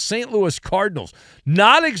season, the St. Louis Cardinals.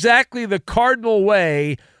 Not exactly the Cardinal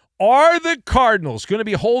way. Are the Cardinals going to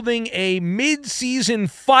be holding a mid-season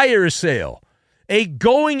fire sale, a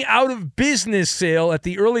going out of business sale at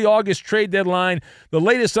the early August trade deadline? The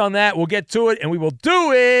latest on that, we'll get to it, and we will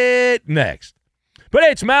do it next. But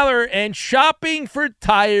hey, it's Maller, and shopping for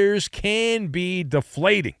tires can be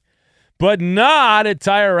deflating, but not at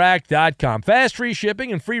TireRack.com. Fast free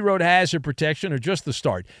shipping and free road hazard protection are just the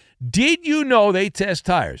start. Did you know they test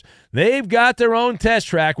tires? They've got their own test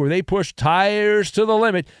track where they push tires to the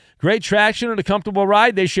limit. Great traction and a comfortable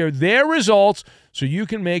ride. They share their results so you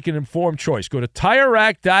can make an informed choice. Go to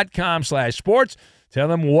TireRack.com/sports. Tell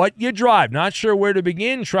them what you drive. Not sure where to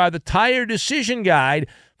begin? Try the Tire Decision Guide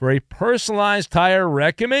for a personalized tire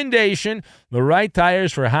recommendation. The right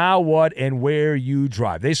tires for how, what, and where you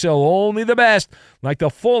drive. They sell only the best, like the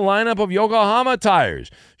full lineup of Yokohama tires.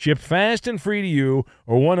 Ship fast and free to you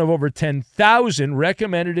or one of over 10,000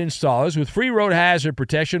 recommended installers. With free road hazard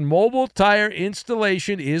protection, mobile tire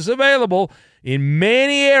installation is available in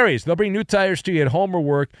many areas. They'll bring new tires to you at home or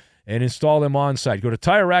work and install them on site. Go to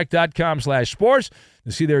TireRack.com/sports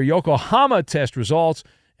to see their Yokohama test results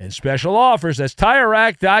and special offers. That's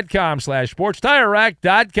TireRack.com/sports.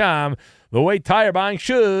 TireRack.com, the way tire buying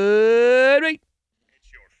should be.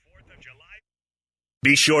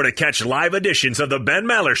 Be sure to catch live editions of the Ben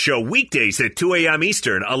Maller Show weekdays at 2 a.m.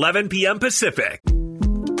 Eastern, 11 p.m. Pacific.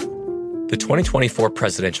 The 2024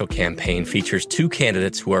 presidential campaign features two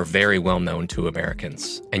candidates who are very well known to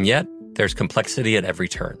Americans. And yet, there's complexity at every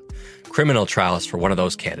turn. Criminal trials for one of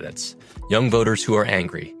those candidates. Young voters who are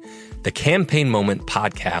angry. The Campaign Moment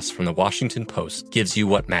podcast from the Washington Post gives you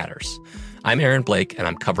what matters. I'm Aaron Blake, and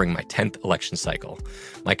I'm covering my 10th election cycle.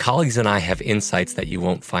 My colleagues and I have insights that you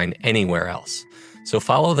won't find anywhere else. So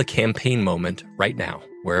follow the Campaign Moment right now,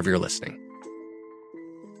 wherever you're listening.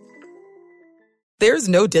 There's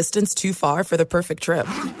no distance too far for the perfect trip.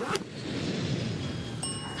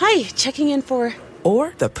 Hi, checking in for...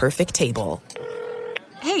 Or the perfect table.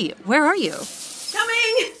 Hey, where are you?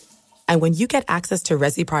 Coming! And when you get access to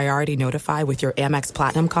Resi Priority Notify with your Amex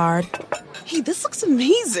Platinum card... Hey, this looks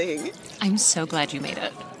amazing. I'm so glad you made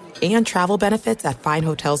it. And travel benefits at fine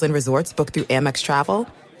hotels and resorts booked through Amex Travel,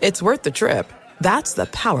 it's worth the trip. That's the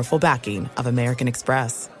powerful backing of American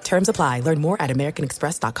Express. Terms apply. Learn more at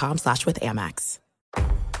americanexpress.com/withAmex.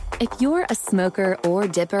 If you're a smoker or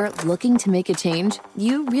dipper looking to make a change,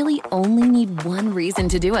 you really only need one reason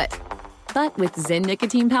to do it. But with Zyn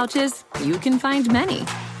nicotine pouches, you can find many.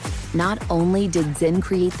 Not only did Zyn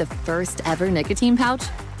create the first ever nicotine pouch,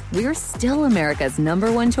 we're still America's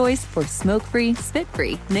 #1 choice for smoke-free,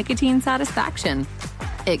 spit-free nicotine satisfaction.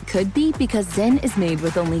 It could be because Zyn is made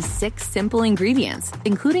with only 6 simple ingredients,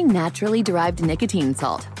 including naturally derived nicotine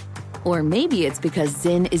salt. Or maybe it's because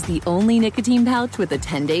Zyn is the only nicotine pouch with a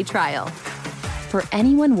 10-day trial. For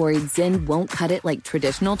anyone worried Zyn won't cut it like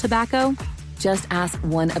traditional tobacco, just ask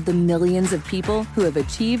one of the millions of people who have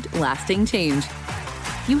achieved lasting change.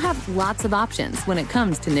 You have lots of options when it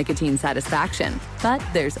comes to nicotine satisfaction, but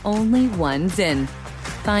there's only one Zyn.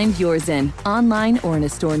 Find your Zyn online or in a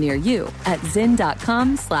store near you at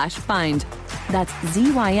zyn.com/find. That's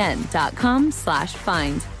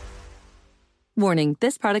ZYN.com/find. Warning,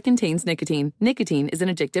 this product contains nicotine. Nicotine is an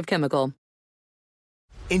addictive chemical.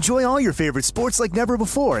 Enjoy all your favorite sports like never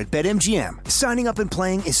before at BetMGM. Signing up and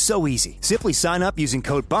playing is so easy. Simply sign up using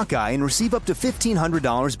code Buckeye and receive up to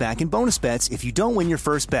 $1,500 back in bonus bets if you don't win your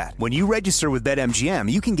first bet. When you register with BetMGM,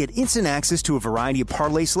 you can get instant access to a variety of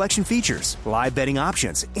parlay selection features, live betting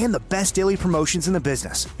options, and the best daily promotions in the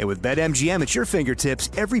business. And with BetMGM at your fingertips,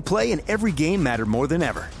 every play and every game matter more than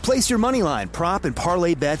ever. Place your moneyline, prop, and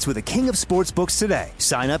parlay bets with the king of sportsbooks today.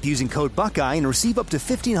 Sign up using code Buckeye and receive up to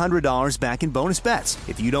 $1,500 back in bonus bets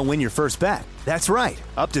if you don't win your first bet. That's right,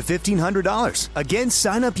 up to $1,500. Again,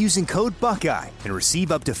 sign up using code Buckeye and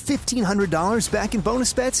receive up to $1,500 back in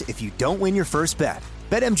bonus bets if you don't win your first bet.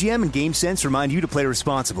 BetMGM and GameSense remind you to play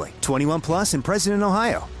responsibly. 21 plus and present in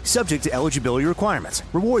Ohio. Subject to eligibility requirements.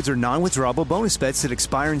 Rewards are non-withdrawable bonus bets that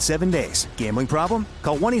expire in 7 days. Gambling problem?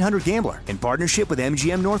 Call 1-800-GAMBLER in partnership with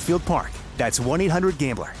MGM Northfield Park. That's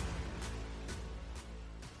 1-800-GAMBLER.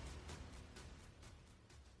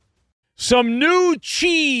 Some new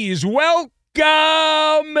cheese. Welcome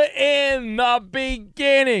in the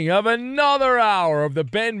beginning of another hour of the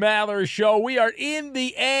Ben Maller Show. We are in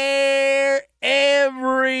the air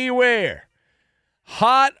everywhere.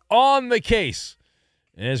 Hot on the case.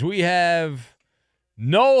 As we have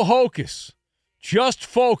no hocus, just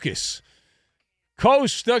focus.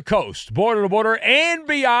 Coast to coast, border to border, and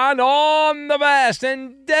beyond on the vast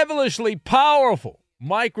and devilishly powerful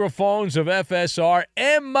microphones of FSR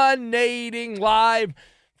emanating live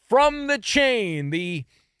from the chain, the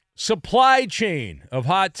supply chain of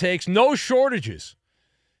hot takes. No shortages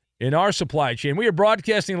in our supply chain. We are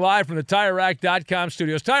broadcasting live from the TireRack.com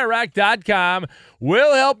studios. TireRack.com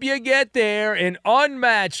will help you get there. An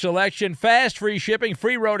unmatched selection, fast free shipping,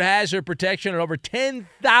 free road hazard protection, and over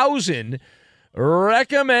 10,000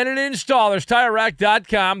 recommended installers.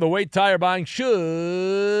 TireRack.com, the way tire buying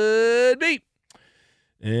should be.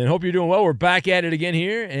 And hope you're doing well. We're back at it again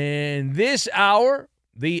here. And this hour,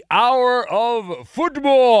 the hour of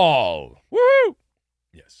football. Woo!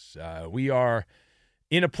 Yes, we are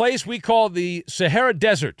in a place we call the Sahara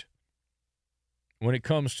Desert when it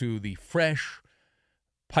comes to the fresh,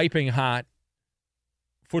 piping hot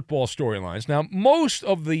football storylines. Now, most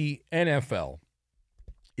of the NFL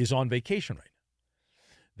is on vacation right now.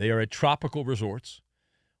 They are at tropical resorts,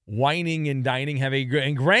 wining and dining, have a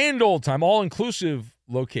grand old time, all-inclusive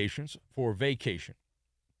locations for vacation.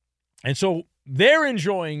 And so they're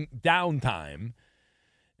enjoying downtime,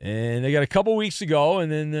 and they got a couple weeks to go,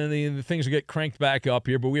 and then the things will get cranked back up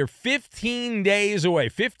here. But we are 15 days away,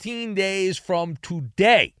 15 days from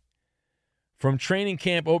today, from training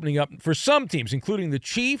camp opening up for some teams, including the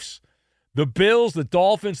Chiefs, the Bills, the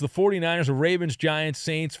Dolphins, the 49ers, the Ravens, Giants,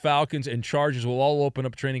 Saints, Falcons, and Chargers will all open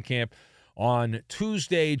up training camp on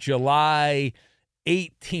Tuesday, July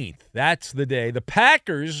 18th. That's the day. The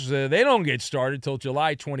Packers, they don't get started till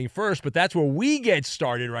July 21st, but that's where we get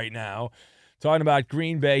started right now. Talking about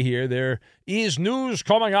Green Bay here. There is news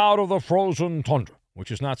coming out of the frozen tundra,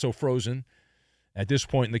 which is not so frozen at this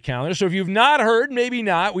point in the calendar. So if you've not heard, maybe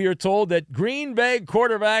not, we are told that Green Bay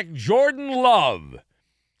quarterback Jordan Love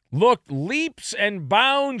looked leaps and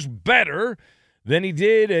bounds better than he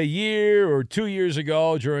did a year or 2 years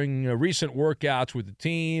ago during recent workouts with the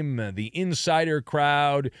team. The insider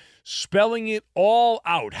crowd spelling it all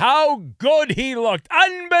out. How good he looked.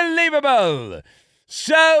 Unbelievable.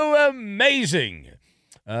 So amazing.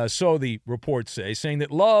 So the reports say, saying that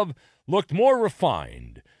Love looked more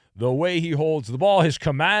refined. The way he holds the ball, his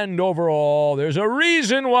command overall. There's a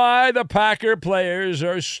reason why the Packer players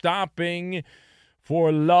are stopping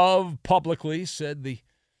for Love publicly, said the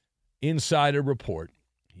insider report.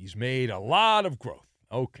 He's made a lot of growth.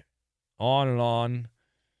 Okay. On and on.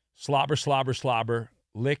 Slobber, slobber, slobber.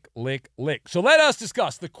 Lick, lick, lick. So let us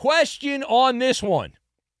discuss the question on this one.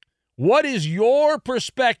 What is your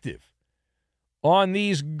perspective on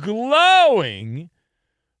these glowing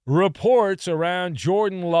reports around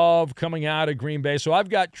Jordan Love coming out of Green Bay? So I've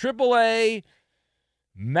got AAA,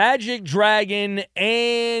 Magic Dragon,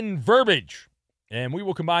 and verbiage. And we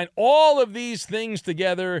will combine all of these things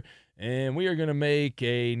together, and we are going to make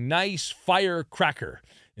a nice firecracker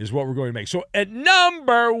is what we're going to make. So at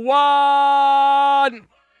number one,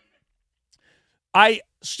 I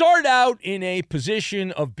start out in a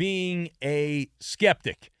position of being a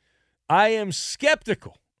skeptic. I am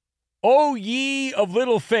skeptical. O ye of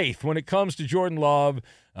little faith when it comes to Jordan Love.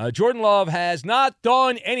 Jordan Love has not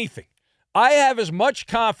done anything. I have as much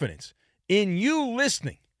confidence in you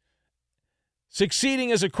listening,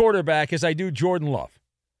 succeeding as a quarterback, as I do Jordan Love.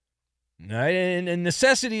 Right? And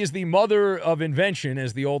necessity is the mother of invention,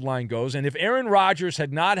 as the old line goes. And if Aaron Rodgers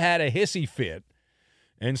had not had a hissy fit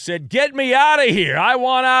and said, "Get me out of here. I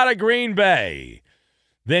want out of Green Bay,"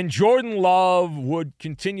 then Jordan Love would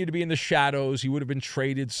continue to be in the shadows. He would have been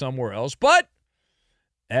traded somewhere else. But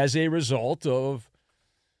as a result of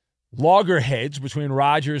loggerheads between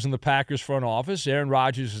Rodgers and the Packers front office, Aaron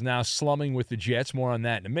Rodgers is now slumming with the Jets. More on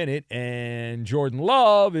that in a minute. And Jordan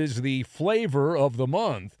Love is the flavor of the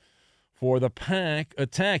month for the Pack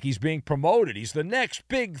attack. He's being promoted. He's the next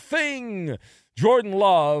big thing. Jordan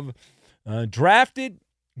Love, drafted,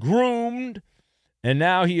 groomed, and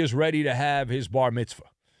now he is ready to have his bar mitzvah.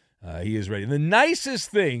 He is ready. The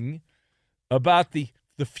nicest thing about the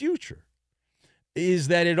future is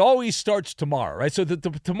that it always starts tomorrow, right? So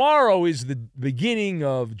tomorrow is the beginning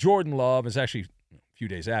of Jordan Love. It's actually a few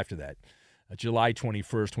days after that, July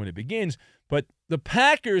 21st when it begins. But the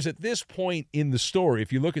Packers at this point in the story,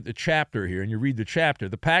 if you look at the chapter here and you read the chapter,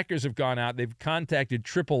 the Packers have gone out. They've contacted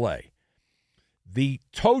AAA. The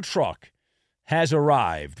tow truck has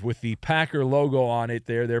arrived with the Packer logo on it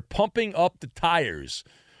there. They're pumping up the tires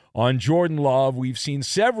on Jordan Love. We've seen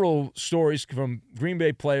several stories from Green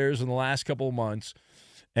Bay players in the last couple of months,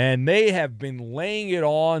 and they have been laying it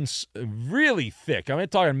on really thick. I'm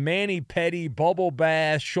talking mani-pedi, bubble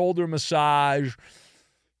bath, shoulder massage.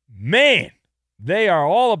 Man, they are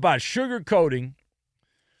all about sugarcoating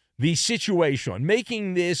the situation,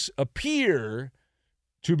 making this appear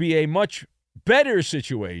to be a much better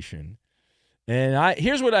situation. And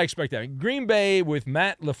here's what I expect. Green Bay with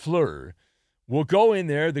Matt LaFleur will go in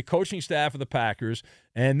there, the coaching staff of the Packers,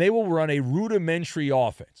 and they will run a rudimentary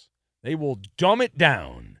offense. They will dumb it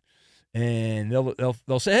down, and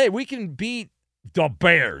they'll say, hey, we can beat the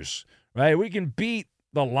Bears, right? We can beat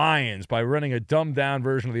the Lions by running a dumbed-down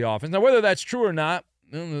version of the offense. Now, whether that's true or not,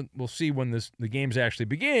 we'll see when the games actually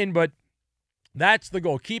begin, but that's the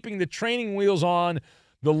goal, keeping the training wheels on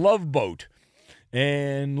the Love Boat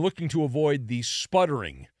and looking to avoid the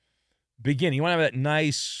sputtering beginning. You want to have that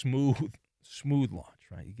nice, smooth launch,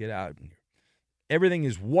 right? You get out and everything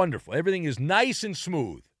is wonderful. Everything is nice and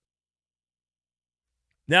smooth.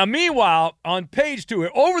 Now, meanwhile, on page 2,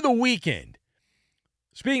 over the weekend,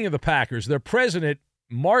 speaking of the Packers, their president,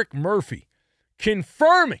 Mark Murphy,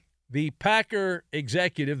 confirming the Packer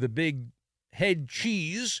executive, the big head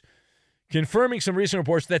cheese, confirming some recent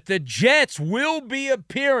reports that the Jets will be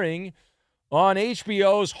appearing on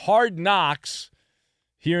HBO's Hard Knocks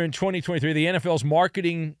here in 2023. The NFL's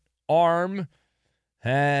marketing arm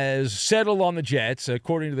has settled on the Jets,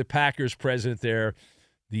 according to the Packers president there,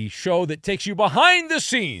 the show that takes you behind the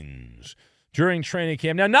scenes during training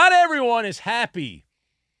camp. Now, not everyone is happy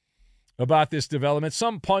about this development.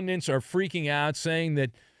 Some pundits are freaking out,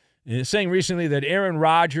 saying recently that Aaron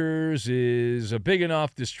Rodgers is a big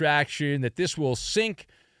enough distraction that this will sink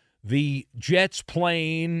the Jets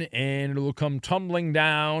plane and it will come tumbling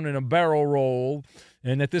down in a barrel roll,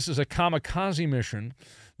 and that this is a kamikaze mission.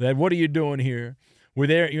 That what are you doing here?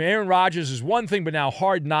 Aaron Rodgers is one thing, but now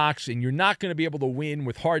Hard Knocks, and you're not going to be able to win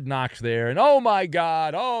with Hard Knocks there. And oh my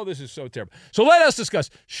God, this is so terrible. So let us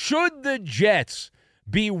discuss, should the Jets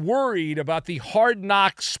be worried about the Hard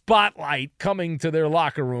Knocks spotlight coming to their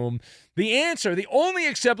locker room? The answer, the only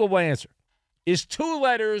acceptable answer, is 2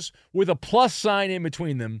 letters with a plus sign in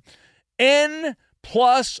between them. N+O.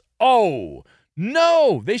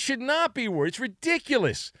 No, they should not be worried. It's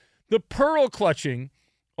ridiculous. The pearl clutching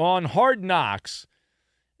on Hard Knocks.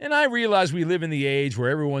 And I realize we live in the age where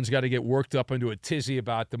everyone's got to get worked up into a tizzy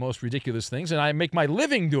about the most ridiculous things, and I make my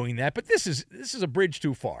living doing that, but this is a bridge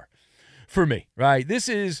too far for me, right? This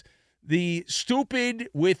is the stupid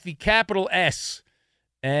with the capital S.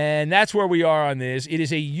 And that's where we are on this. It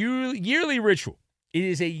is a yearly ritual. It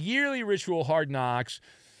is a yearly ritual, Hard Knocks.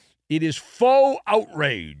 It is faux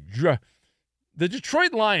outrage. The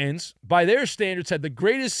Detroit Lions, by their standards, had the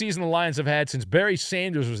greatest season the Lions have had since Barry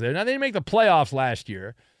Sanders was there. Now, they didn't make the playoffs last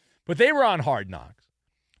year, but they were on Hard Knocks.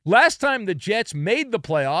 Last time the Jets made the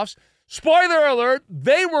playoffs, spoiler alert,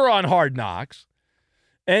 they were on Hard Knocks.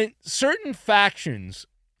 And certain factions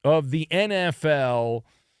of the NFL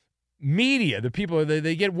media, the people,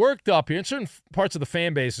 they get worked up here, and certain parts of the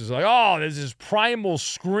fan base is like, there's this primal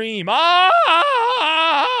scream, and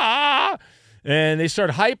they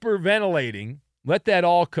start hyperventilating, let that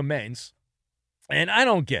all commence, and I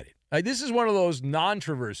don't get it. This is one of those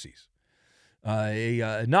non-controversies.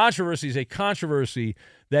 A non-controversy is a controversy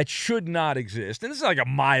that should not exist, and this is like a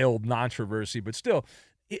mild non-controversy, but still,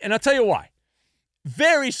 and I'll tell you why.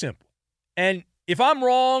 Very simple, and if I'm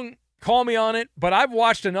wrong, call me on it, but I've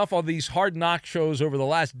watched enough of these Hard Knock shows over the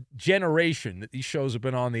last generation that these shows have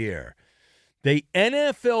been on the air. The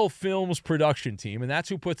NFL Films production team, and that's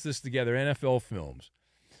who puts this together, NFL Films,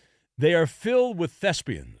 they are filled with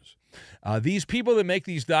thespians. These people that make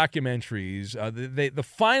these documentaries, the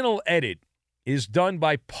final edit is done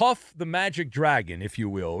by Puff the Magic Dragon, if you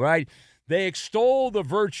will, right? They extol the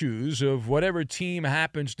virtues of whatever team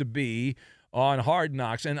happens to be on Hard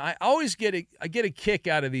Knocks. And I always get a kick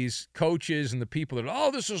out of these coaches and the people that,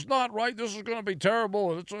 oh, this is not right. This is going to be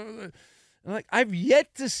terrible. I've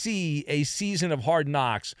yet to see a season of Hard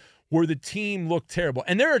Knocks where the team looked terrible.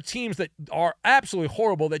 And there are teams that are absolutely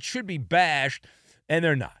horrible that should be bashed, and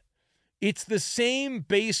they're not. It's the same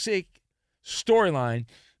basic storyline,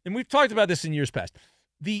 and we've talked about this in years past.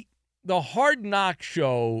 The Hard Knock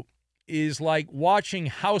show is like watching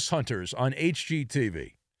House Hunters on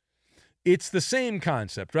HGTV. It's the same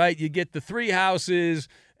concept, right? You get the 3 houses,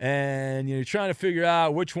 and you're trying to figure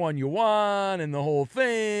out which one you want and the whole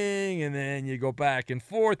thing, and then you go back and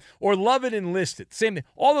forth. Or Love It and List It. Same thing.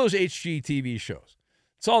 All those HGTV shows.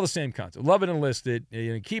 It's all the same concept. Love It and List It. You're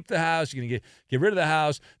going to keep the house. You're going to get rid of the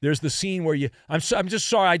house. There's the scene where I'm just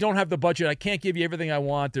sorry, I don't have the budget. I can't give you everything I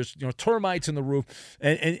want. There's termites in the roof.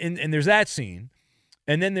 And there's that scene.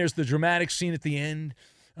 And then there's the dramatic scene at the end.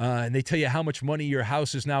 And they tell you how much money your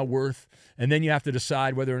house is now worth. And then you have to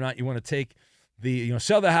decide whether or not you want to take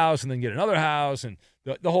sell the house and then get another house and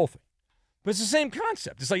the whole thing. But it's the same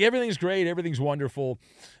concept. It's like everything's great. Everything's wonderful.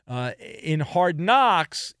 In Hard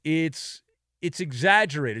Knocks, it's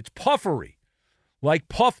exaggerated. It's puffery. Like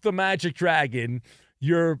Puff the Magic Dragon,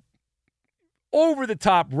 you're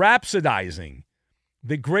over-the-top rhapsodizing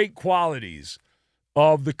the great qualities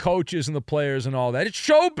of the coaches and the players and all that. It's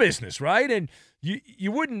show business, right? And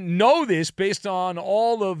you wouldn't know this based on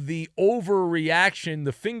all of the overreaction,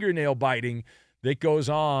 the fingernail biting that goes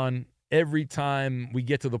on every time we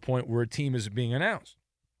get to the point where a team is being announced.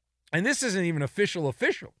 And this isn't even official.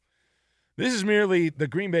 This is merely the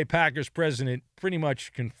Green Bay Packers president pretty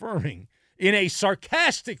much confirming in a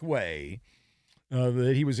sarcastic way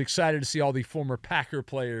that he was excited to see all the former Packer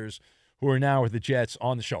players who are now with the Jets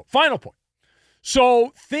on the show. Final point.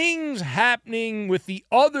 So things happening with the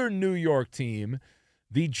other New York team,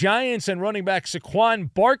 the Giants and running back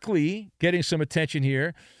Saquon Barkley getting some attention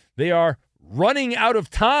here. They are running out of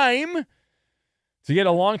time to get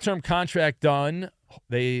a long-term contract done.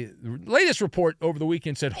 The latest report over the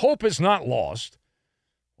weekend said hope is not lost.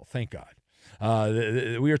 Well, thank God.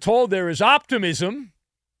 We are told there is optimism.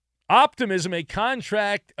 Optimism, a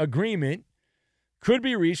contract agreement could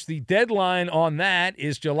be reached. The deadline on that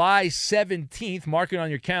is July 17th. Mark it on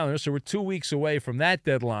your calendar. So we're 2 weeks away from that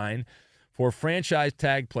deadline for franchise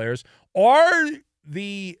tag players. Are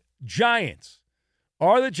the Giants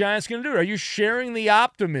going to do it? Are you sharing the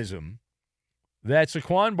optimism that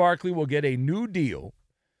Saquon Barkley will get a new deal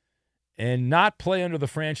and not play under the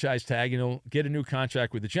franchise tag, and he'll get a new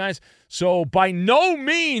contract with the Giants? So by no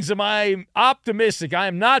means am I optimistic. I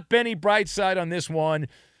am not Benny Brightside on this one.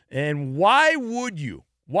 And why would you?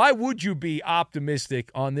 Why would you be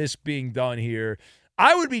optimistic on this being done here?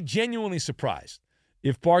 I would be genuinely surprised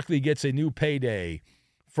if Barkley gets a new payday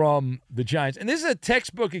from the Giants. And this is a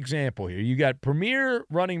textbook example here. You got premier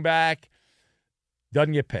running back,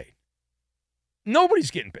 doesn't get paid.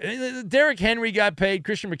 Nobody's getting paid. Derrick Henry got paid.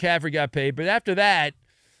 Christian McCaffrey got paid. But after that,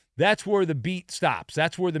 that's where the beat stops.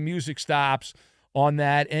 That's where the music stops on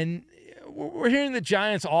that. And we're hearing the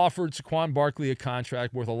Giants offered Saquon Barkley a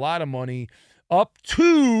contract worth a lot of money, up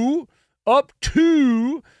to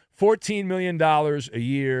 $14 million a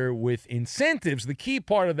year with incentives. The key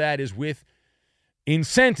part of that is with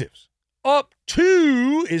incentives. Up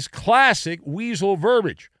to is classic Weasel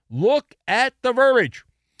verbiage. Look at the verbiage.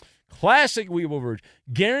 Classic Weasel verbiage.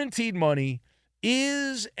 Guaranteed money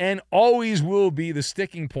is and always will be the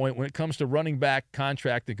sticking point when it comes to running back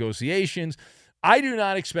contract negotiations. I do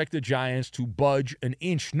not expect the Giants to budge an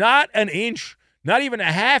inch. Not an inch. Not even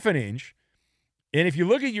a half an inch. And if you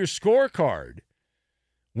look at your scorecard,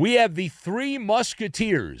 we have the 3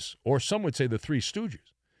 Musketeers, or some would say the 3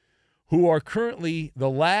 Stooges, who are currently the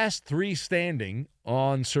last 3 standing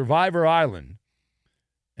on Survivor Island,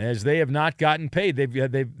 as they have not gotten paid.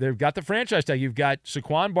 They've got the franchise tag. You've got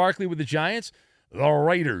Saquon Barkley with the Giants, the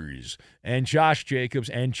Raiders, and Josh Jacobs,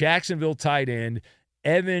 and Jacksonville tight end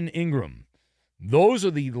Evan Ingram. Those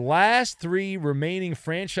are the last 3 remaining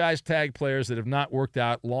franchise tag players that have not worked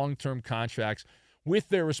out long-term contracts with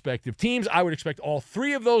their respective teams. I would expect all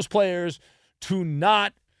 3 of those players to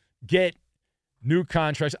not get new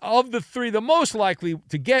contracts. Of the 3, the most likely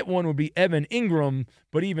to get one would be Evan Ingram,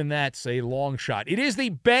 but even that's a long shot. It is the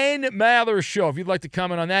Ben Maller Show. If you'd like to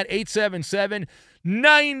comment on that,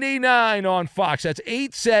 877-99 on Fox. That's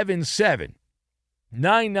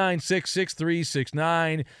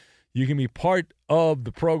 877-996-6369. You can be part of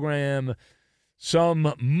the program.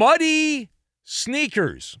 Some muddy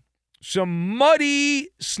sneakers. We'll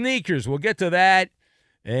get to that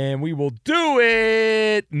and we will do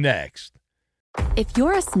it next. If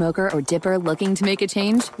you're a smoker or dipper looking to make a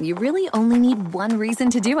change, you really only need one reason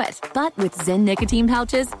to do it. But with Zyn nicotine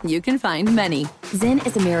pouches, you can find many. Zyn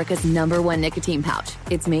is America's #1 nicotine pouch.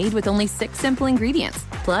 It's made with only 6 simple ingredients.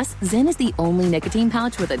 Plus, Zyn is the only nicotine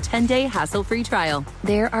pouch with a 10-day hassle-free trial.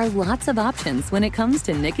 There are lots of options when it comes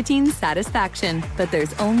to nicotine satisfaction, but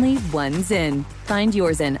there's only one Zyn. Find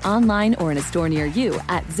your Zyn online or in a store near you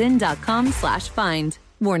at zyn.com/find.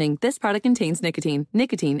 Warning, this product contains nicotine.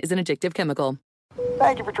 Nicotine is an addictive chemical.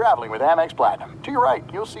 Thank you for traveling with Amex Platinum. To your right,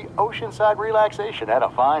 you'll see oceanside relaxation at a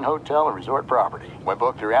fine hotel and resort property. When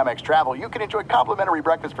booked through Amex Travel, you can enjoy complimentary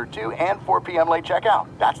breakfast for 2 and 4 p.m. late checkout.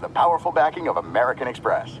 That's the powerful backing of American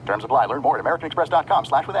Express. Terms apply. Learn more at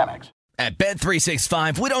americanexpress.com/withAmex. At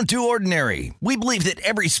Bet365, we don't do ordinary. We believe that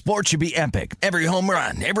every sport should be epic. Every home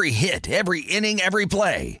run, every hit, every inning, every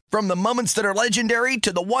play. From the moments that are legendary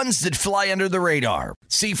to the ones that fly under the radar.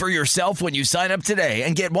 See for yourself when you sign up today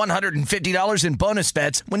and get $150 in bonus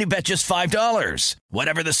bets when you bet just $5.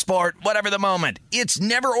 Whatever the sport, whatever the moment, it's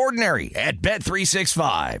never ordinary at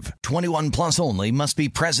Bet365. 21 plus only. Must be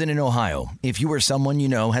present in Ohio. If you or someone you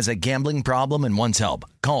know has a gambling problem and wants help,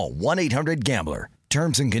 call 1-800-GAMBLER.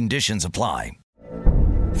 Terms and conditions apply.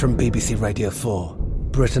 From BBC Radio 4,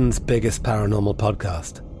 Britain's biggest paranormal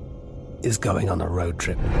podcast is going on a road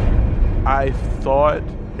trip. I thought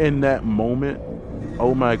in that moment,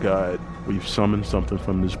 oh my God, we've summoned something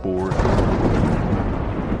from this board.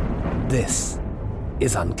 This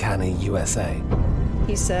is Uncanny USA.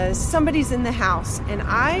 He says, somebody's in the house, and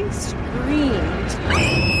I screamed.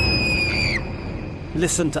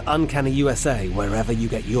 Listen to Uncanny USA wherever you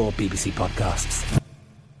get your BBC podcasts,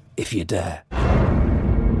 if you dare.